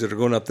acoustic guys that are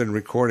going up there and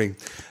recording.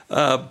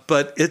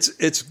 But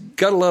it's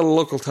got a lot of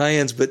local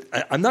tie-ins, but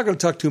I'm not going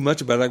to talk too much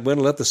about it. I'm going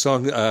to let the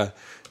song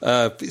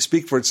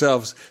speak for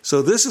itself.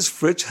 So this is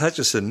Fritz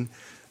Hutchison.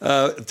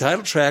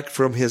 Title track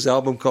from his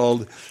album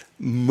called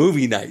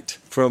Movie Night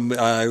from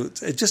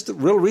just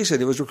real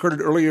recent. It was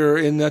recorded earlier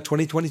in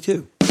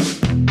 2022.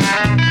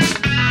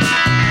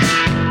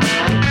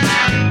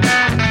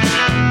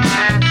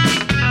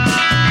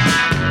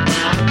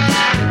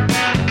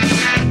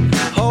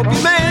 Hope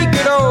you make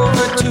it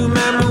over to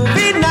my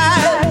movie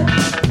night.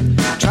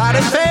 Try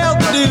to fail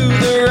to do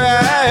the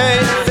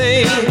right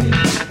thing.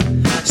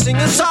 Sing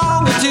a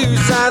song or two,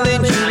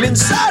 silent human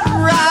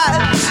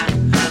sunrise.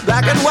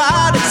 Black and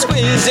white,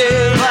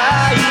 exquisite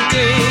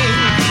lighting,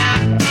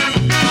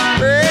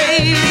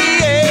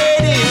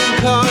 radiating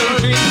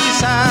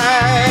countryside.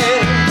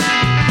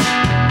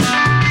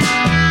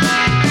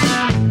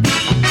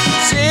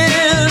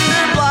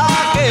 Cinder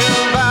block and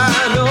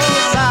vinyl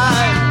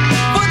side,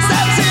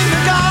 footsteps in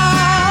the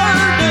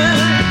garden,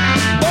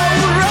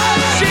 old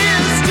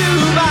rushes to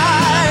buy.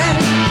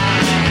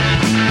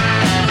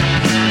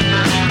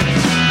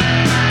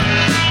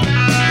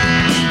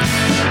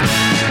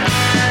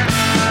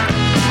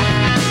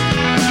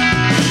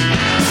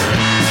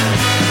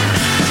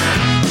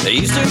 They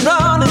used to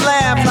run and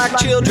laugh like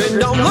children,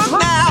 don't look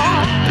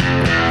now.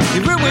 He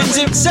ruins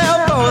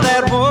himself for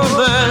that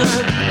woman.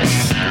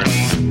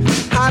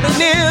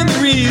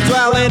 reeds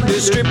while Andy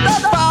stripped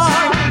the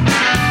farm,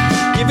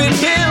 giving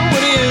him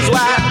what his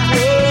wife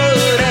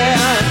would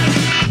have.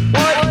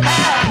 What have I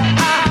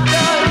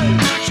done?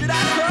 Should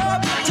I grow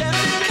up, pretend to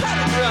cut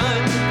and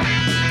run?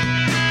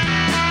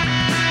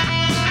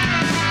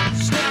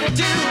 Sniffle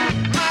to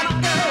my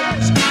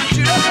nose,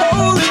 shoot a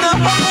hole in the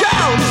home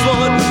ground. This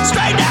one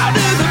straight down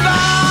to the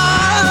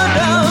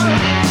bottom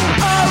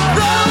of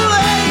the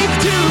lake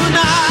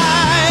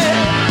tonight.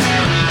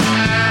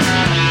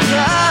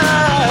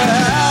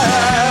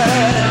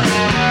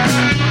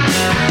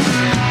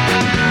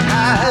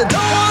 I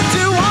don't want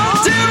to,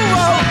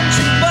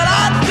 but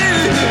I do.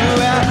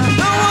 I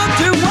don't want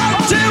to,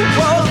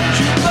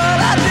 but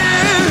I do.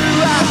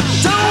 I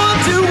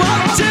don't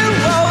want to,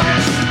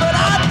 but I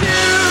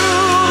do.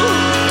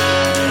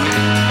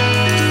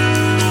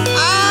 I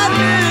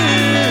do.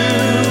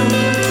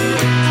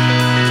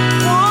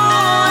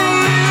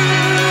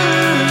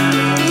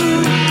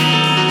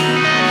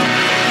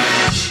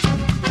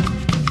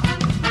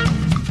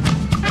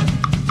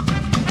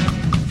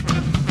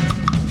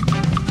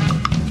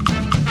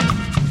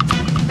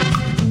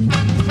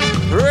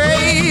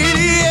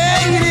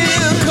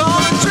 Radiating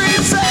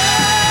countryside,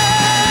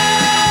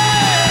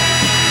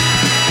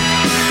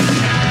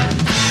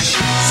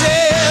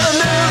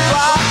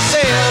 sandbox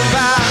and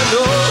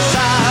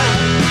vinyl-side,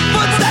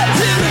 footsteps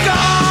in the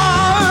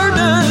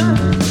garden,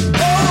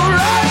 old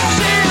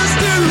rushes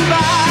to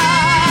buy.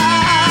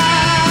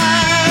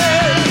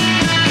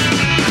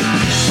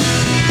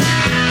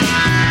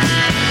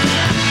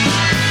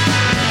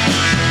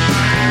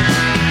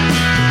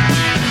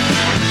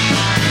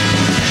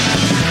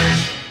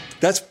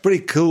 That's pretty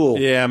cool.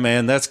 Yeah,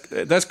 man, that's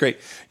great.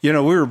 You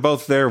know, we were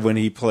both there when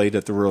he played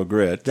at the Real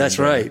Grit. That's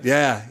and, right.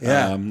 Yeah.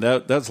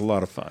 That's a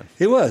lot of fun.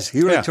 It was. He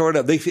really Yeah. tore it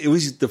up. It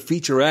was the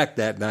feature act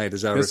that night,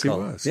 as I Yes, he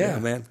recall. was, Yeah, yeah.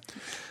 man.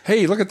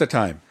 Hey, look at the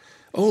time.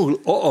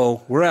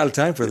 Oh, we're out of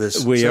time for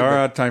this. We segment. are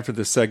out of time for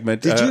this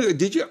segment.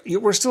 Did you?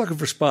 We're still looking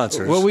for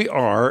sponsors. Well, we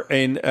are.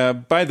 And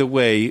by the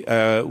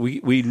way,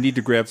 we need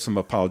to grab some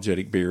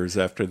apologetic beers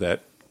after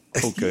that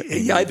polka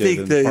Yeah, I we did think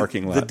in the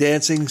parking lot. the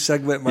dancing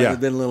segment might Yeah.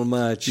 have been a little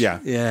much.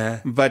 Yeah.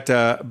 But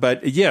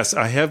yes,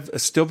 I have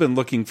still been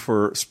looking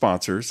for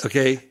sponsors.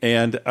 Okay.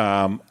 And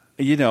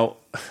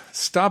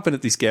stopping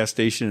at these gas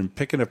stations and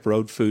picking up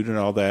road food and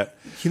all that.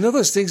 You know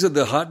those things with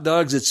the hot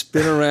dogs that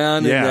spin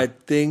around Yeah. and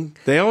that thing?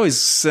 They always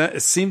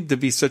seem to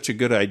be such a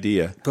good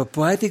idea. But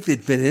boy, I think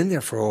they'd been in there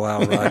for a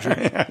while,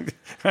 Roger.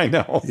 I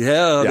know.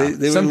 Yeah,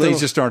 they were some a things little-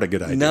 just aren't a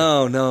good idea.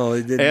 No,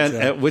 it didn't.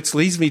 And which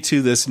leads me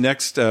to this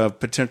next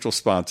potential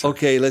sponsor.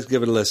 Okay, let's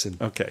give it a listen.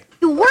 Okay.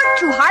 You worked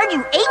too hard,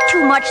 you ate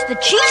too much, the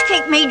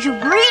cheesecake made you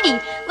greedy.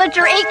 Let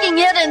your aching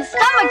head and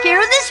stomach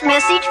hear this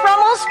message from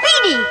old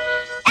Speedy.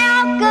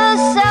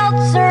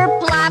 Alka-Seltzer,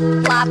 plop,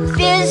 plop,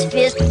 fizz,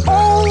 fizz.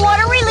 Oh,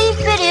 what a relief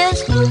it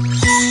is.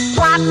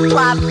 Plop,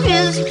 plop,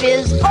 fizz,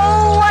 fizz.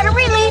 Oh, what a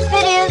relief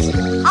it is.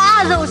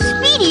 Ah, those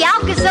speedy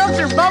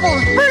Alka-Seltzer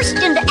bubbles burst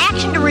into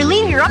action to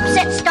relieve your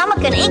upset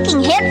stomach and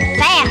aching head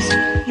fast.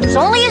 Use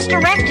only as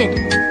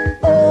directed.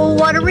 Oh,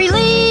 what a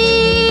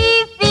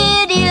relief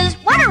it is.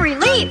 What a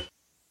relief.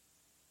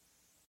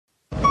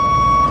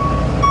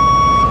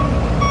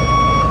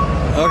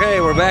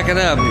 Okay, we're backing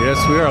up.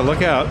 Yes, we are.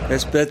 Look out.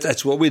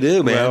 That's what we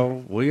do,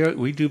 man. Well,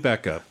 we do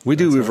back up. We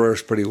do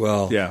reverse pretty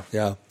well. Yeah.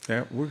 Yeah.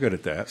 Yeah, we're good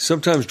at that.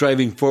 Sometimes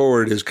driving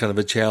forward is kind of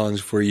a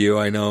challenge for you,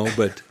 I know,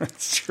 but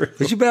That's true.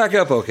 but you back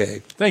up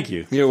okay. Thank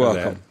you. You're for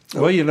welcome.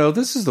 that. Well,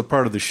 this is the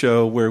part of the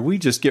show where we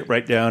just get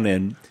right down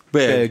and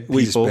beg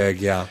We just people. beg,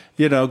 yeah.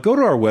 Go to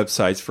our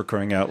websites for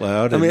crying out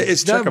loud. I mean, and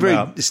it's check not them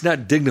out. it's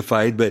not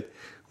dignified, but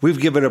we've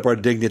given up our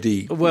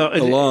dignity a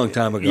long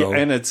time ago. Yeah,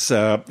 and it's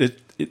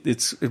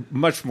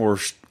much more.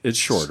 It's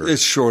shorter.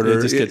 It's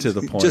shorter. Just get to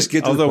the point. Just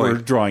get to the Although point. we're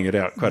drawing it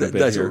out quite a bit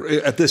That's here.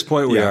 at this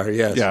point we are,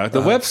 yes. Yeah. The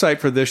website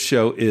for this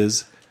show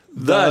is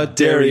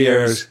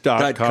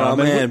TheDerrieres.com.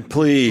 And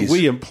please,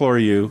 we implore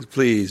you,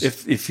 please,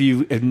 if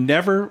you have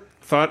never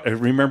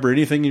remember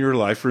anything in your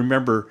life,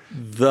 remember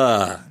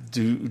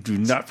do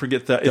not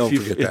forget that. Don't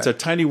forget that. It's a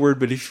tiny word,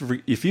 but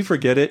if you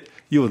forget it,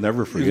 you will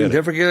never forget it.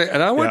 Never forget it.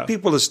 And I want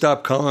people to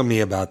stop calling me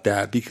about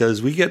that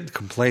because we get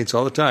complaints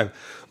all the time.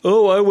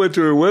 Oh, I went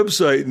to her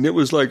website and it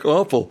was like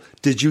awful.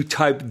 Did you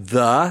type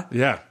the?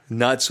 Yeah.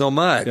 Not so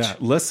much. Yeah.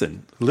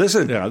 Listen.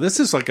 Yeah, this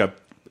is like a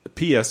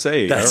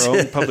PSA, our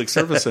own public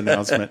service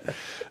announcement.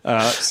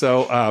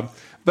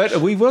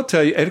 But we will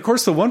tell you, and of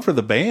course, the one for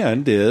the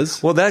band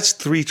is... Well, that's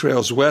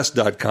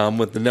 3trailswest.com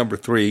with the number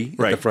 3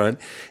 at the front.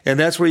 And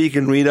that's where you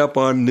can read up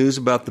on news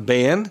about the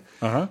band.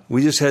 Uh-huh.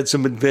 We just had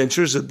some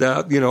adventures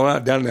out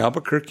down in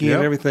Albuquerque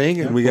and everything.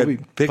 And we got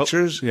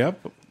pictures.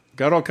 Yep.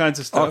 Got all kinds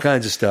of stuff. All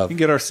kinds of stuff. You can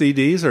get our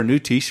CDs, our new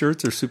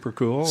T-shirts are super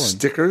cool. And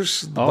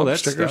stickers. All that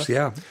stickers,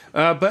 stuff.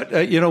 Yeah. But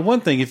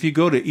one thing, if you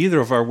go to either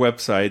of our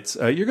websites,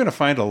 you're going to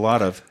find a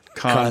lot of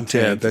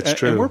content. That's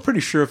true. And we're pretty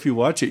sure if you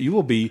watch it, you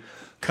will be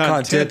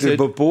contented.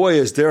 But boy,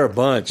 is there a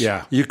bunch.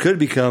 Yeah. You could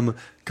become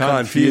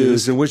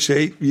confused, in which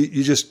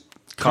you just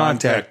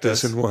contact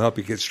us and we'll help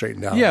you get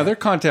straightened out. Yeah, there are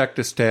contact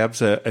us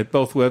tabs at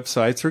both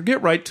websites, or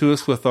get right to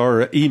us with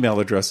our email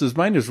addresses.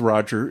 Mine is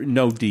Roger,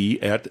 no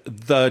D, at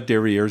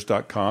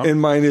thederrieres.com.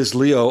 And mine is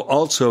Leo,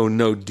 also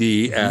no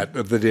D, at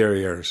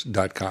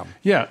thederrieres.com.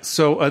 Yeah,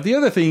 so the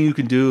other thing you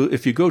can do,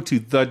 if you go to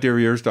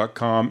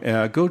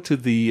thederrieres.com, go to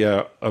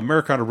the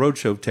Americana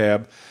Roadshow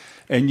tab,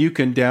 and you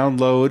can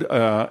download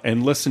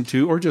and listen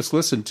to, or just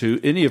listen to,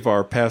 any of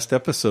our past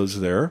episodes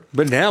there.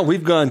 But now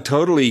we've gone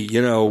totally,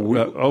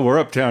 we're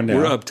uptown now.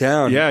 We're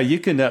uptown. Yeah, you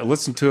can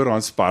listen to it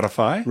on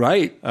Spotify.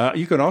 Right.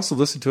 You can also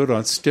listen to it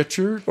on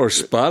Stitcher. Or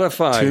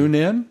Spotify.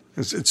 TuneIn.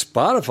 It's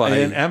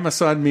Spotify. And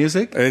Amazon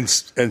Music. And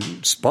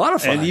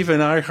Spotify. And even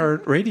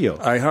iHeartRadio.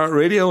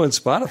 iHeartRadio and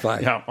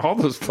Spotify. Yeah, all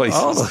those places.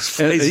 All those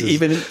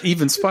places. And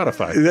even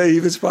Spotify. Yeah,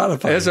 even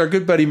Spotify. As our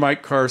good buddy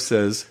Mike Carr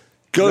says,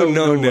 go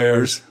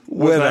nowheres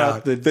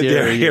without the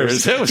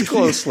Derrieres. That was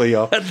close,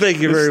 Leo.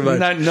 Thank you very much.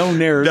 Not no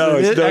nares. No,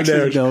 it's no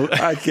nares. No.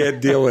 I can't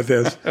deal with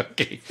this.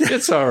 Okay,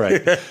 it's all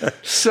right.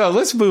 So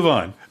let's move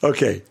on.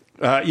 Okay.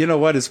 You know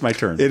what? It's my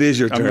turn. It is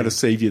your turn. I'm going to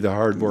save you the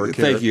hard work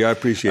here. Thank you. I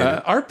appreciate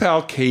it. Our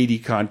pal Katie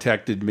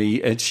contacted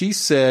me, and she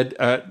said,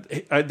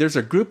 there's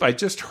a group I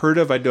just heard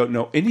of. I don't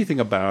know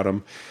anything about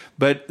them,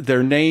 but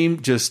their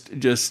name just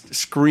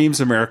screams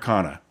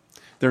Americana.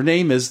 Their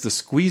name is the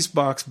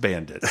Squeezebox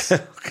Bandits.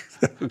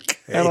 Okay.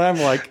 And I'm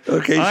like,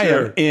 okay, I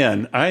sure.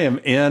 am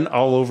in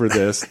all over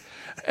this.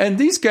 And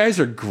these guys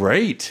are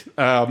great.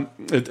 I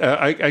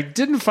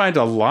didn't find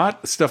a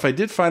lot of stuff. I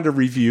did find a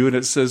review, and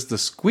it says the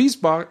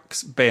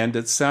Squeezebox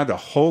Bandits sound a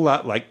whole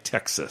lot like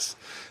Texas.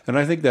 And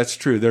I think that's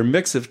true. Their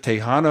mix of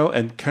Tejano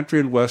and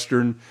country and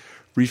Western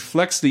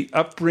reflects the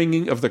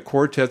upbringing of the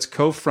quartet's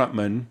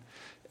co-frontman,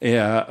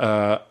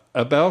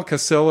 Abel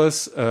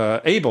Casillas,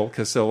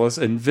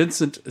 and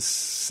Vincent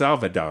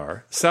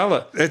Salvador.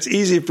 That's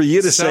easy for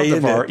you to say,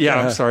 isn't it? Yeah,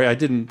 I'm sorry. I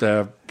didn't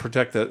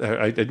protect that.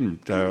 I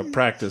didn't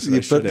practice. You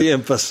put the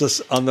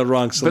emphasis on the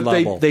wrong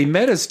syllable. But they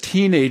met as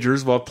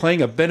teenagers while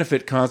playing a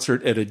benefit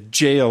concert at a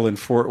jail in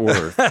Fort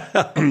Worth.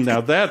 Now,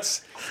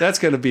 that's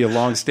going to be a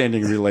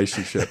long-standing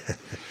relationship.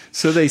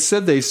 So they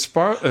said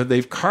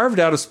they've carved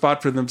out a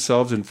spot for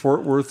themselves in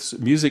Fort Worth's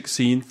music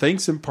scene,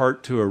 thanks in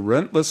part to a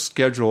relentless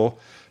schedule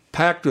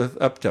packed with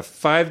up to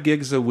 5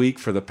 gigs a week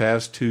for the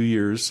past 2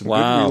 years. Some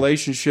good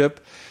relationship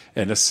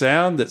and a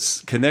sound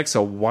that connects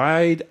a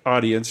wide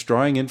audience,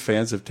 drawing in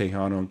fans of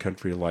Tejano and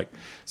country alike.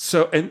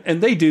 So,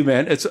 and they do,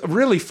 man. It's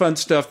really fun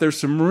stuff. There's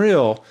some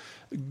real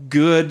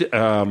good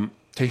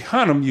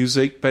Tejano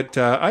music, but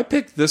I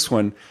picked this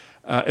one.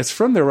 It's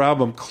from their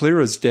album Clear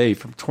as Day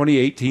from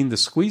 2018, the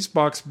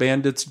Squeezebox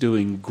Bandits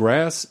doing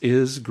Grass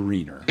is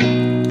Greener.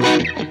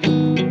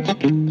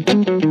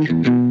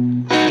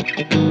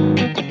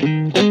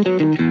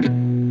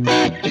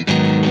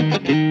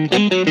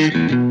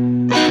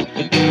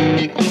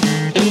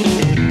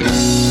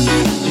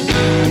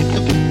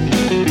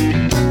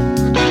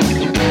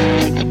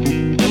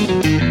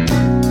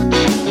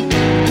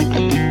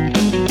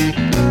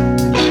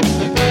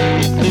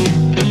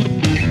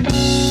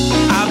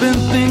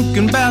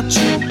 About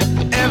you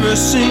every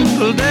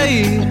single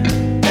day.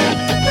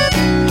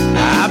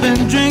 I've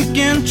been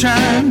drinking,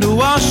 trying to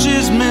wash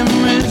his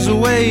memories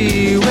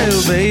away.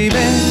 Well, baby,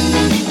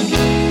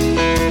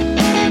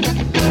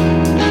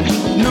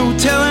 no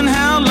telling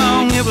how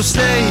long it will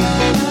stay.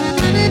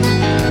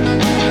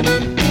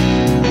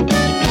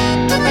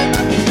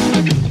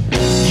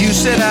 You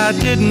said I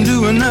didn't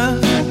do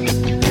enough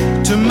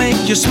to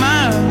make you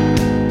smile,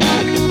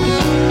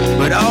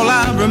 but all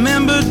I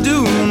remember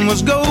doing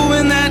was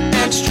going that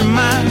extra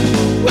mile.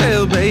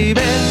 Well,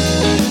 baby,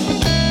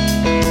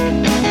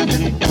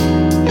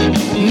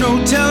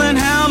 no telling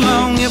how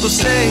long it will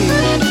stay.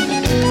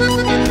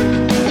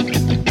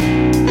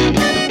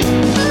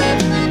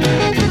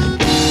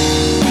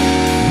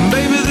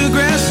 Baby, the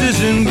grass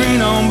isn't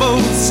green on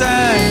both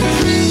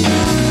sides.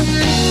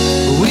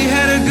 We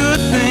had a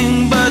good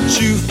thing, but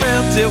you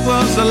felt it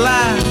was a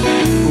lie.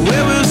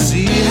 Well, we'll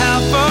see how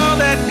far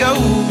that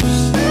goes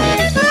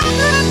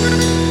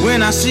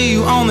when I see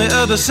you on the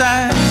other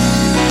side.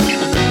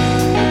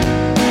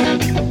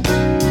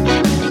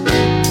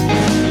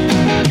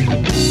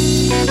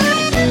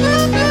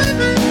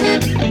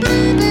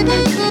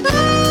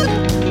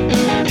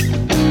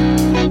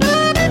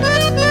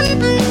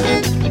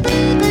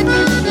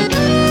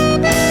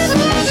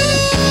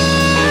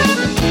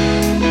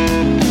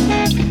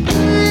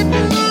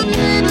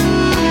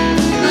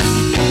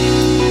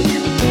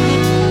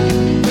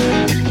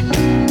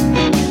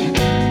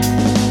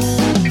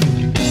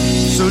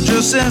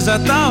 Just as I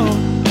thought,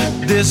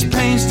 this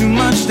pain's too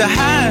much to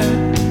hide.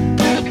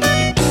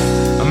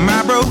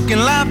 My broken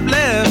life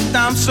left,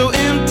 I'm so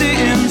empty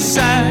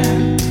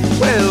inside.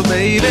 Well,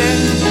 baby,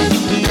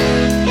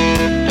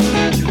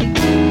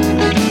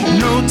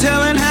 no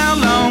telling how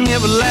long it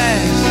will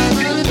last.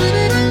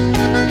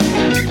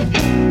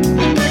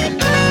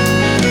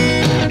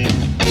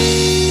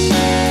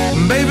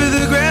 Baby,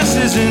 the grass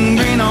isn't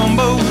green on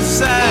both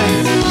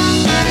sides.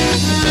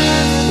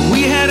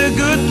 We had a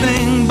good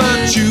thing,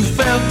 but you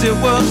felt it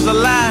was a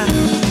lie.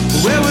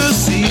 Well, we'll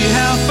see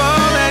how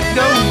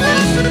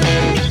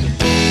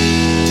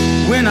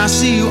I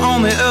see you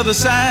on the other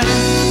side.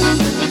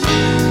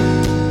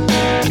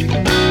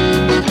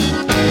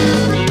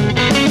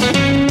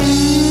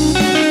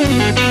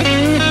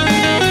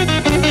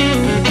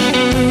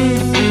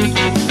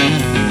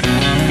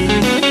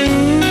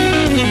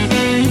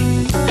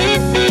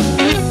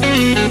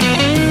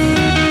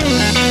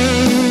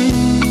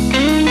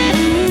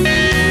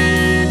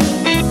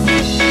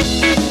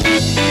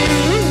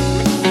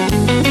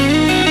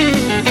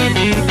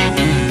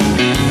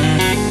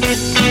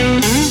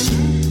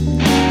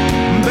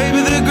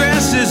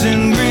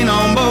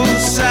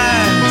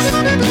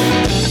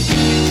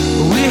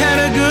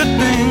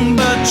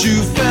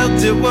 You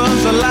felt it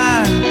was a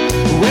lie.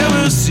 Well,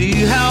 we'll see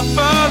how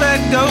far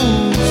that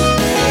goes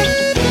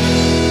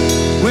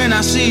when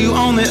I see you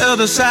on the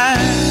other side.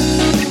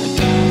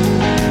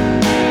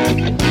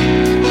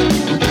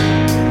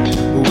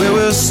 Well,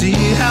 we'll see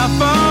how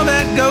far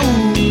that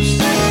goes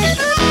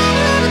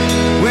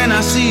when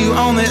I see you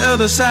on the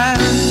other side.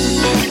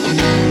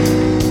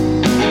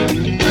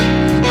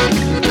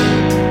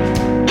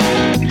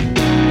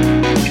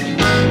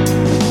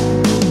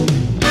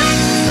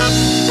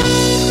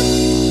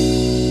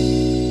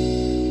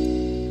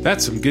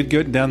 That's some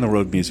good down the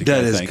road music.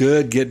 That is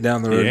good get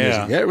down the road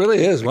music. Yeah, it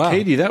really is. Wow.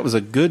 Katie, that was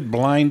a good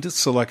blind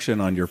selection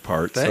on your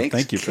part. Thanks, so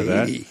thank you for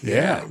that.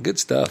 Yeah, good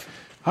stuff.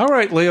 All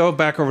right, Leo,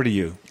 back over to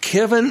you.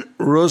 Kevin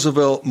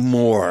Roosevelt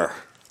Moore.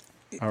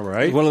 All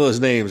right. One of those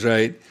names,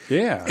 right?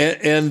 Yeah.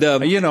 And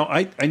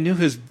I knew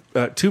his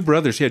two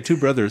brothers. He had two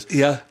brothers.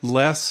 Yeah.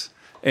 Les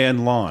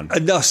and Lon.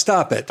 No,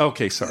 stop it.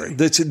 Okay, sorry.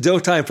 There's no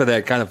time for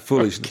that kind of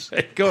foolishness.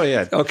 Okay, go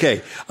ahead.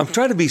 Okay, I'm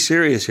trying to be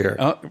serious here.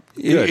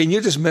 Good. And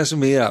you're just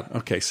messing me up.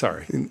 Okay,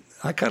 sorry.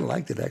 I kind of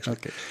liked it, actually.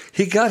 Okay.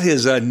 He got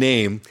his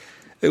name.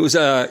 It was,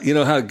 you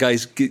know how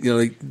guys get,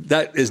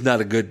 that is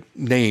not a good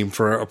name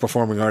for a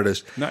performing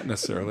artist. Not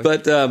necessarily.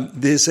 But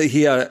they say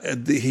he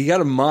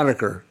got a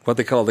moniker, what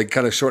they kind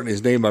of shortened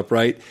his name up,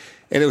 right?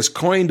 And it was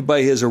coined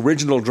by his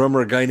original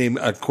drummer, a guy named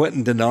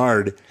Quentin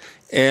Denard,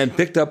 and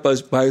picked up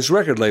by his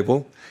record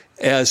label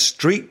as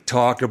Street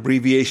Talk,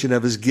 abbreviation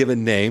of his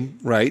given name,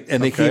 right?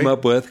 And they came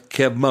up with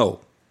Kev Mo.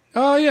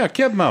 Oh, yeah,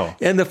 Kev Mo.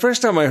 And the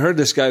first time I heard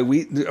this guy,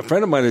 a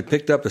friend of mine had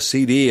picked up a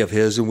CD of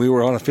his, and we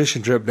were on a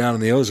fishing trip down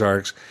in the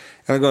Ozarks.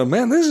 And I'm going,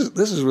 man,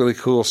 this is really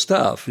cool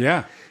stuff.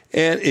 Yeah.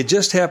 And it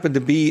just happened to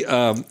be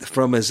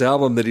from his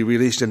album that he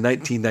released in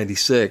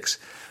 1996.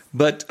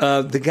 But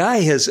the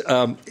guy has,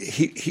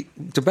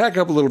 to back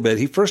up a little bit,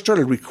 he first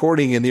started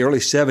recording in the early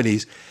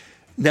 70s.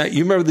 Now,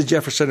 you remember the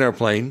Jefferson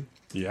Airplane?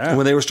 Yeah.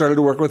 When they were started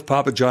to work with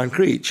Papa John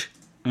Creech.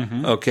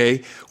 Mm-hmm.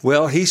 Okay.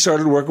 Well, he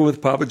started working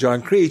with Papa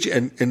John Creech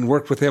and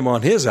worked with him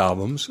on his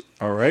albums.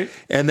 All right.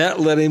 And that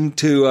led him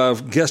to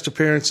guest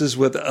appearances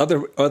with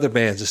other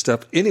bands and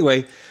stuff.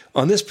 Anyway,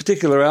 on this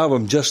particular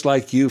album, Just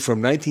Like You from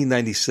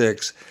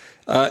 1996,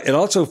 it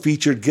also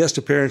featured guest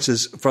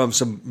appearances from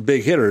some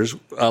big hitters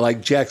like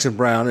Jackson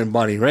Browne and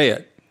Bonnie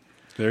Raitt.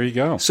 There you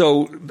go.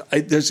 So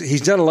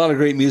he's done a lot of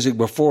great music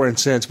before and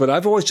since, but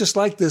I've always just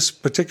liked this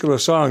particular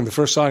song, the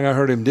first song I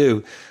heard him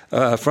do,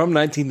 from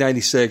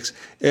 1996,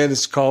 and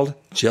it's called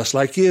Just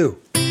Like You.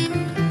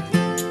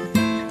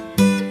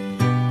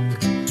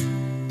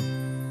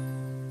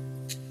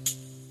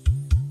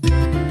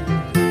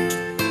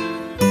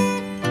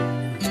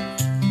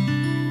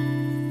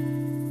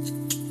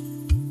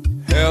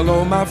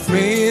 Hello, my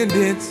friend,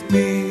 it's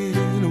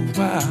been a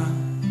while.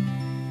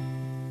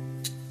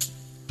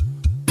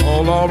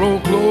 All our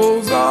old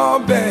clothes are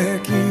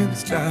back in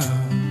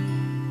style.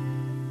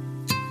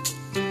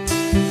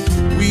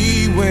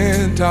 We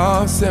went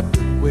our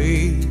separate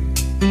ways,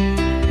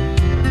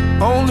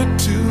 only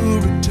to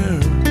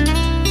return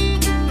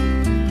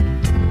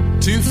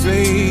to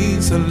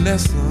face a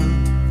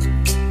lesson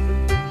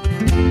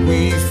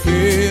we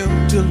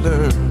failed to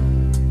learn.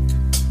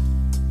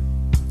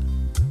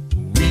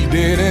 We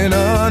didn't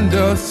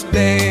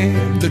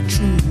understand the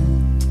truth.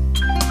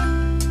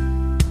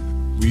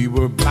 We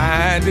were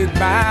blinded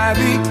by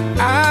the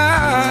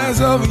eyes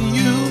of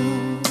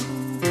you.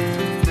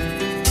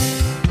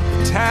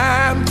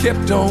 Time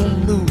kept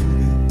on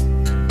moving,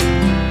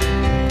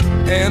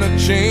 and a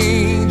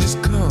change has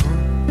come.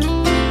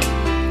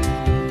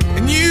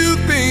 And you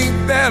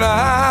think that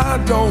I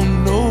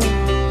don't know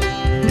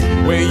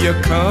where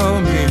you're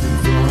coming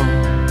from.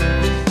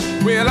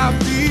 Well, I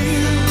feel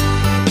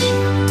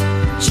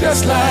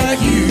just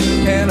like you,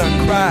 and I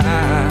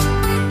cry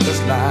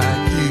just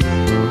like you.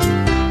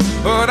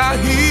 But I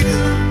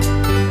heal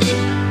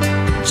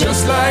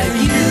just like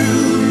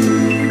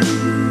you.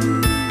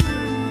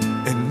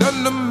 And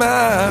under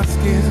my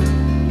skin,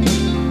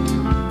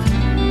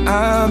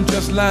 I'm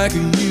just like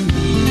you.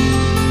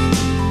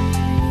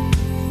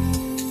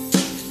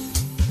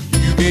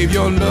 You gave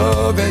your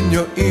love and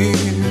your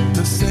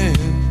innocence,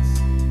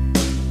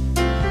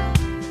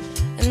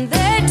 and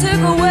they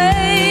took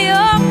away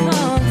your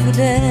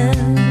confidence.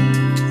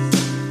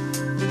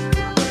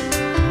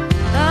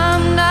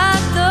 I'm not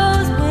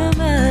those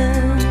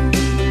women,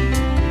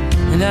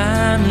 and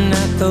I'm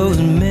not those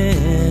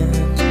men,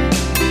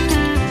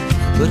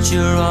 but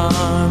your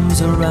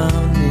arms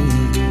around me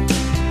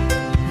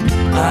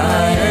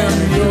I am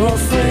your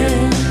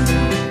friend.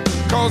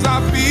 'Cause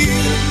I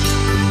feel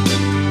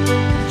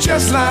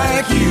just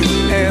like you,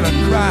 and I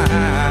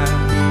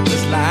cry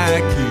just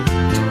like you.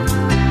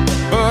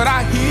 But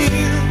I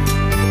hear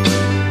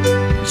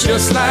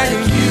just like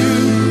you.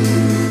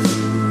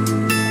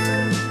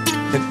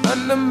 And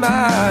under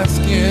my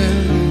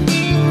skin,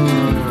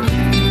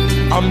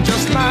 I'm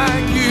just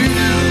like you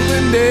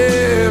and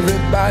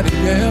everybody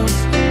else.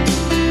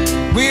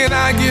 When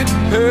I get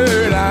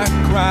hurt, I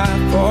cry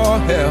for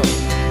help.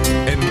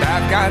 And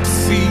I've got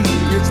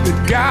secrets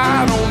that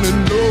God only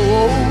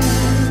knows.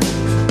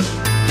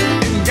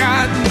 And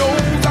God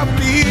knows I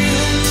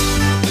feel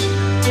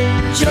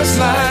just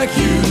like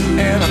you,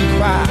 and I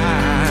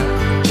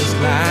cry just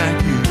like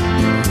you.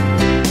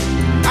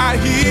 I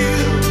hear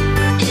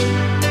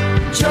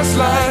just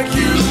like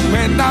you,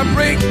 and I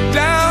break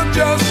down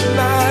just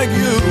like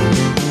you.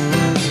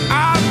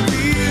 I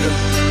feel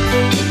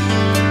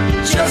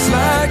just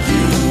like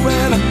you,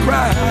 and I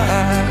cry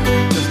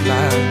just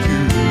like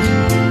you.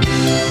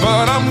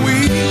 But I'm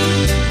weak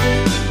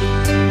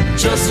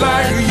just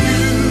like you.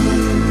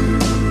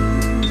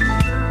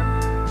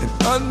 And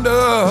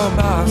under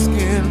my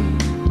skin,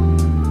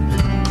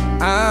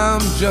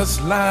 I'm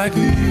just like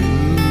you.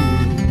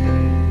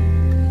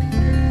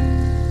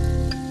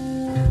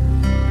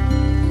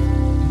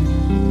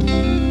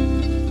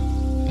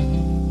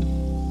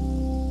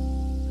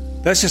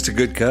 That's just a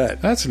good cut.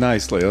 That's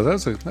nice, Leo. That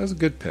was a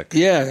good pick.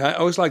 Yeah, I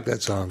always like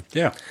that song.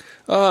 Yeah.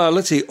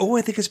 Let's see. Oh,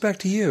 I think it's back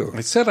to you.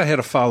 I said I had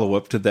a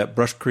follow-up to that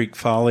Brush Creek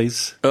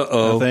Follies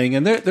thing,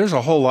 and there's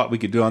a whole lot we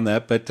could do on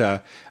that, but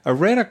I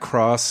ran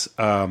across,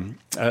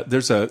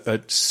 there's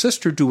a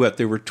sister duet.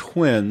 They were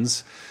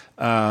twins.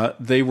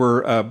 They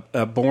were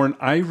born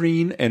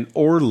Irene and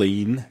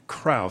Orlean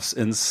Krause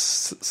in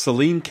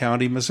Saline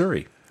County,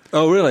 Missouri.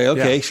 Oh, really?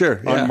 Okay, Yeah.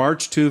 sure. Yeah. On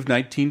March 2 of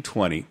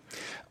 1920.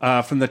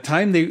 From the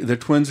time the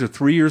twins were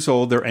 3 years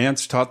old, their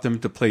aunts taught them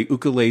to play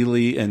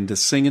ukulele and to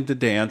sing and to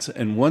dance.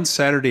 And one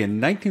Saturday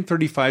in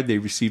 1935, they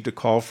received a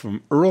call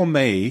from Earl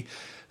May,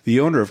 the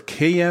owner of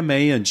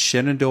KMA in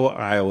Shenandoah,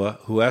 Iowa,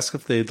 who asked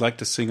if they'd like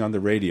to sing on the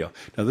radio.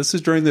 Now, this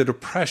is during the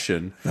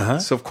Depression,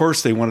 so of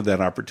course they wanted that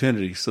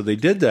opportunity. So they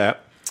did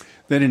that.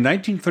 Then in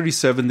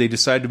 1937, they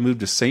decided to move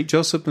to St.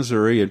 Joseph,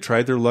 Missouri, and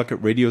tried their luck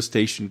at radio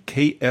station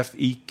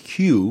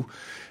KFEQ.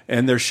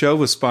 And their show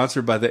was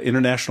sponsored by the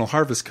International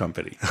Harvest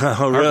Company.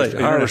 Oh, really?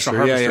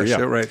 Harvester, yeah.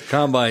 Sure, right.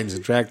 Combines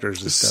and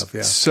tractors and stuff,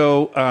 yeah.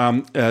 So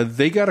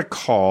they got a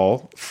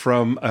call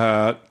from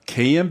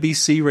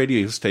KMBC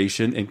radio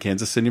station in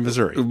Kansas City,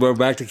 Missouri. We're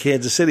back to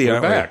Kansas City,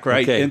 aren't we? We're back,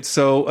 right. Okay. And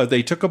so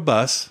they took a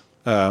bus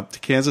to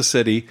Kansas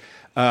City,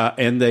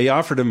 and they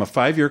offered him a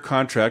 5-year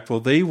contract.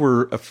 Well, they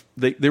were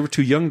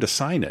too young to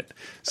sign it.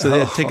 So they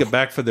had to take it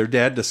back for their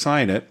dad to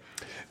sign it.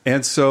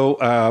 And so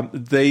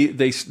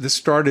this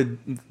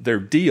started their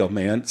deal,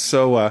 man.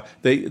 So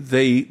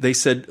they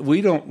said,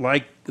 we don't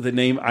like the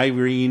name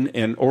Irene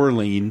and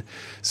Orlean.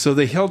 So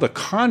they held a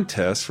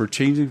contest for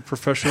changing the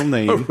professional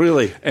name. Oh,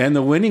 really? And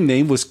the winning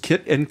name was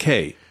Kit and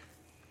K.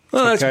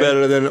 Well, that's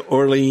better than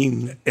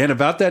Orlean. And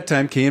about that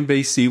time,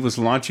 KMBC was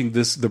launching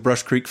the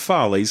Brush Creek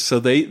Follies. So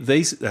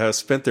they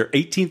spent their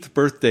 18th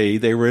birthday.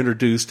 They were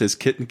introduced as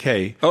Kit and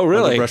K. Oh,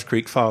 really? On the Brush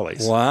Creek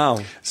Follies. Wow.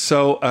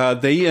 So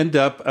they ended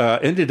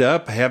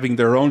up having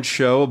their own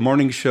show,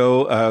 morning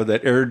show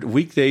that aired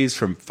weekdays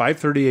from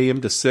 5:30 a.m.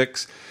 to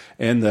 6.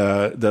 And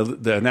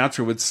the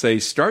announcer would say,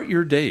 "Start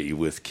your day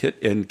with Kit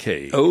and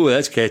K." Oh,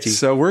 that's catchy.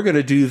 So we're going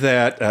to do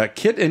that.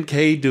 Kit and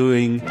K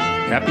doing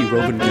 "Happy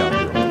Roving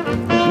Cowgirl."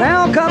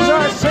 Now comes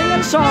our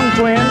singing song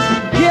twins,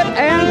 Kit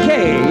and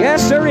Kay.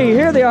 Yes, sirree,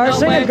 here they are.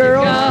 Sing it,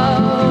 girls.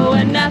 Go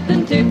and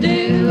nothing to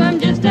do. I'm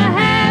just a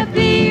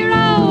happy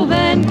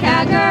roving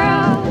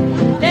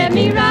cowgirl. Let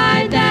me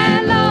ride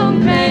that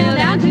long trail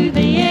down to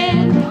the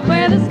end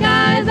where the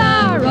skies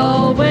are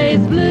always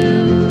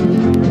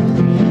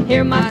blue.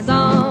 Hear my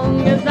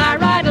song as I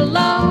ride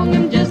along.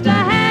 I'm just a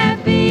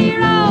happy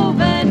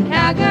roving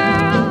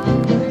cowgirl.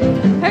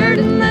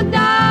 Herding the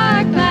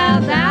dark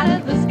clouds out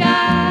of the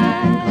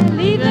sky,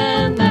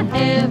 leaving the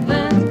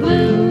heavens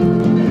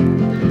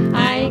blue.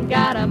 I ain't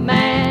got a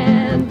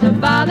man to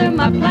bother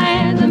my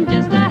plans. I'm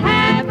just a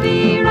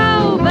happy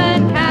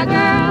roving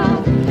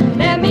cowgirl.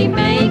 Let me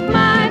make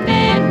my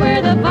bed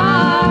where the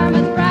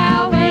farmer's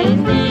brow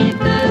beneath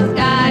the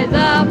skies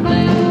of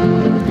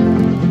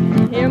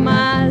blue. Hear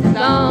my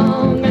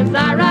song as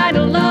I ride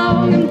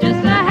along. I'm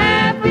just a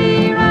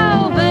happy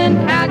roving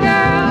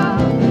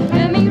cowgirl.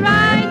 Let me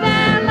ride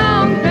that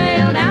long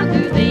trail down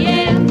to the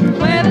end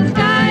where the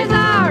skies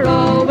are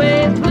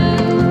always blue.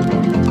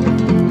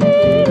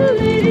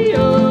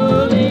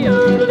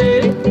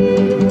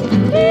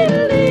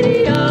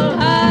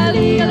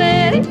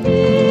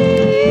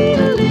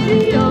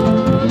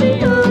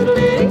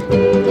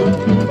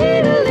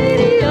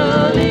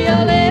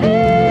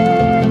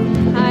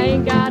 I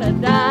ain't got a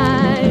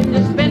dime,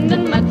 just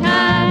spending my time.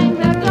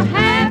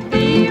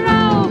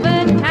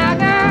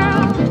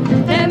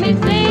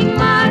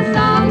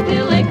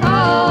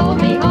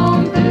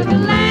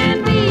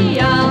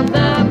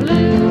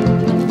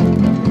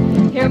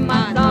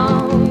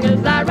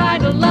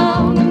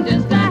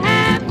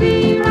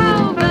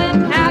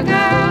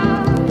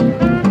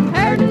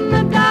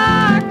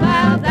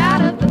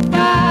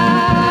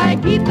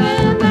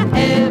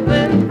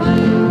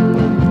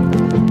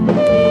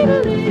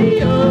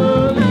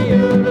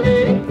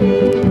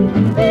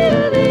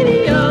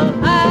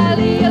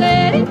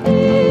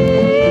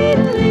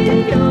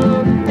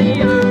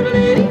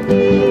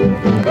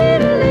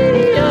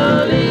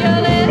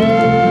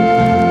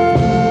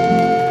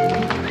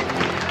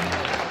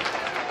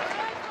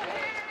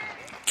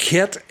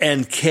 Kit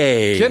and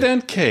K. Kit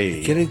and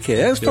K. Kit and K.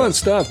 That was fun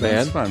stuff, man.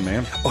 That's fun,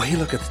 man. Oh, hey,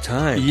 look at the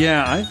time.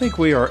 Yeah, I think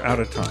we are out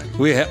of time.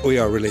 We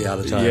are really out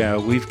of time. Yeah,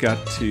 we've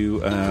got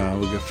to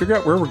figure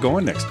out where we're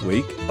going next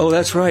week. Oh,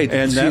 that's right.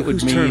 And that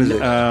would mean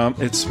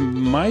it's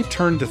my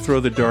turn to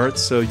throw the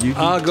darts, so you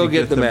I'll go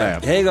get the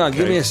map. Hang on,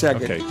 give me a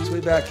second. Okay. It's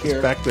way back here.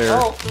 It's back there.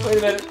 Oh, wait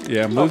a minute.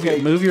 Yeah,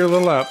 move your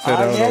little outfit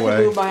out of the way. I had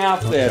to move my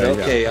outfit.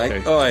 Okay.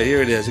 All right,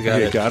 here it is.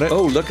 I got it.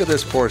 Oh, look at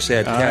this poor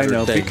sad cat. I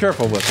know. Thing. Be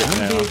careful with it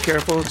now. Be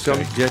careful.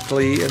 Jump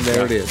gently, and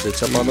there it is.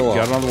 It's up on the wall.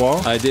 Got it on the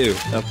wall? I do.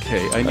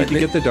 Okay. I need to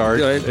get the dart.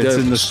 It's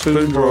in the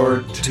spoon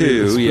drawer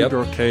 2. Yep.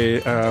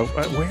 Okay.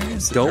 Where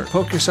is it? Don't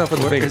poke yourself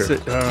in the finger. Is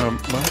it? Well,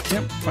 I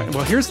can't find.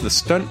 Well, here's the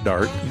stunt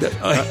dart.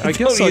 I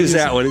guess I'll use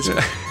that one.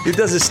 It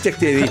doesn't stick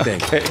to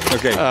anything.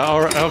 Okay.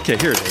 All right. Okay.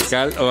 Here it is.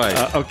 Got it. All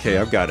right. Okay.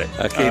 I've got it.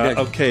 Okay.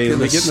 Okay. Let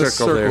me get in the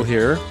circle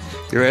here.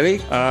 You ready?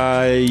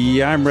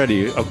 Yeah, I'm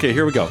ready. Okay.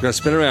 Here we go. We're gonna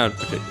spin around.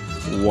 Okay.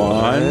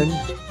 1,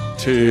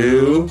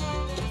 2,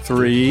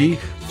 3.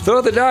 Throw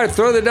the dart.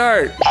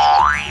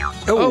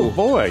 Oh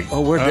boy.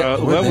 Oh, where'd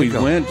that we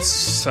go? went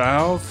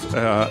south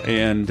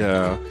and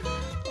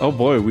oh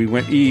boy, we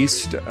went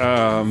east.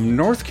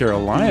 North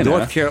Carolina.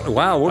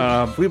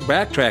 Wow, we're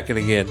backtracking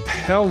again.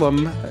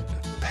 Pelham,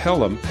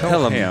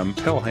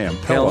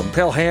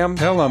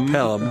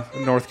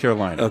 North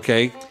Carolina.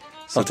 Okay.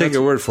 I'll take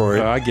your word for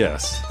it. I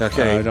guess.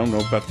 Okay. I don't know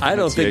about the I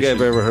don't think I've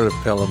ever heard of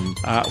Pelham.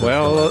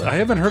 Well, I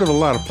haven't heard of a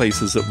lot of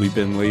places that we've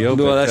been, Leo.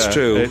 No, but, that's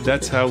true.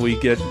 That's how we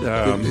get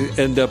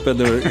end up in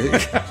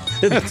the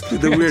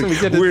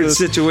weird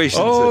situations.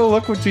 Oh,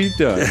 look what you've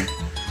done.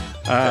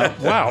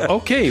 Wow.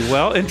 Okay.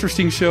 Well,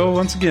 interesting show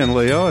once again,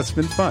 Leo. It's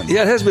been fun.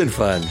 Yeah, it has been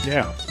fun.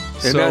 Yeah.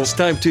 And now it's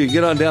time to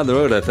get on down the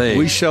road, I think.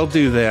 We shall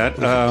do that.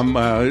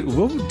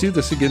 We'll do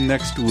this again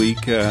next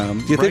week.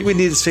 Do you think we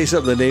need to say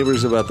something to the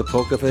neighbors about the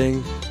polka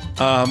thing?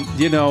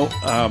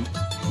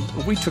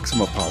 We took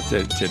some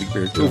apologetic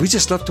beer. We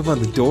just left them on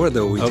the door,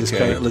 though. We just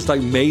kind of, it's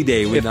like May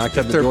Day. We knocked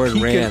on the door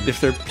and ran. If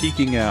they're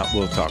peeking out,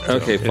 we'll talk to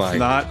Okay, them. fine. If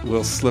not,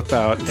 we'll slip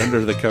out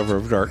under the cover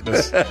of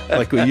darkness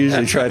like we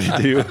usually try to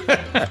do.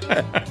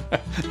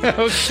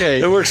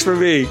 Okay. It works for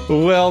me.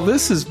 Well,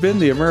 this has been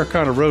the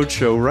Americana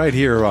Roadshow right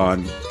here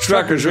on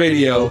Truckers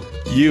Radio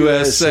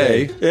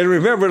USA. And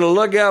remember to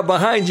look out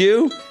behind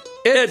you.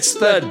 It's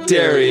the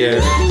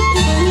Derrieres.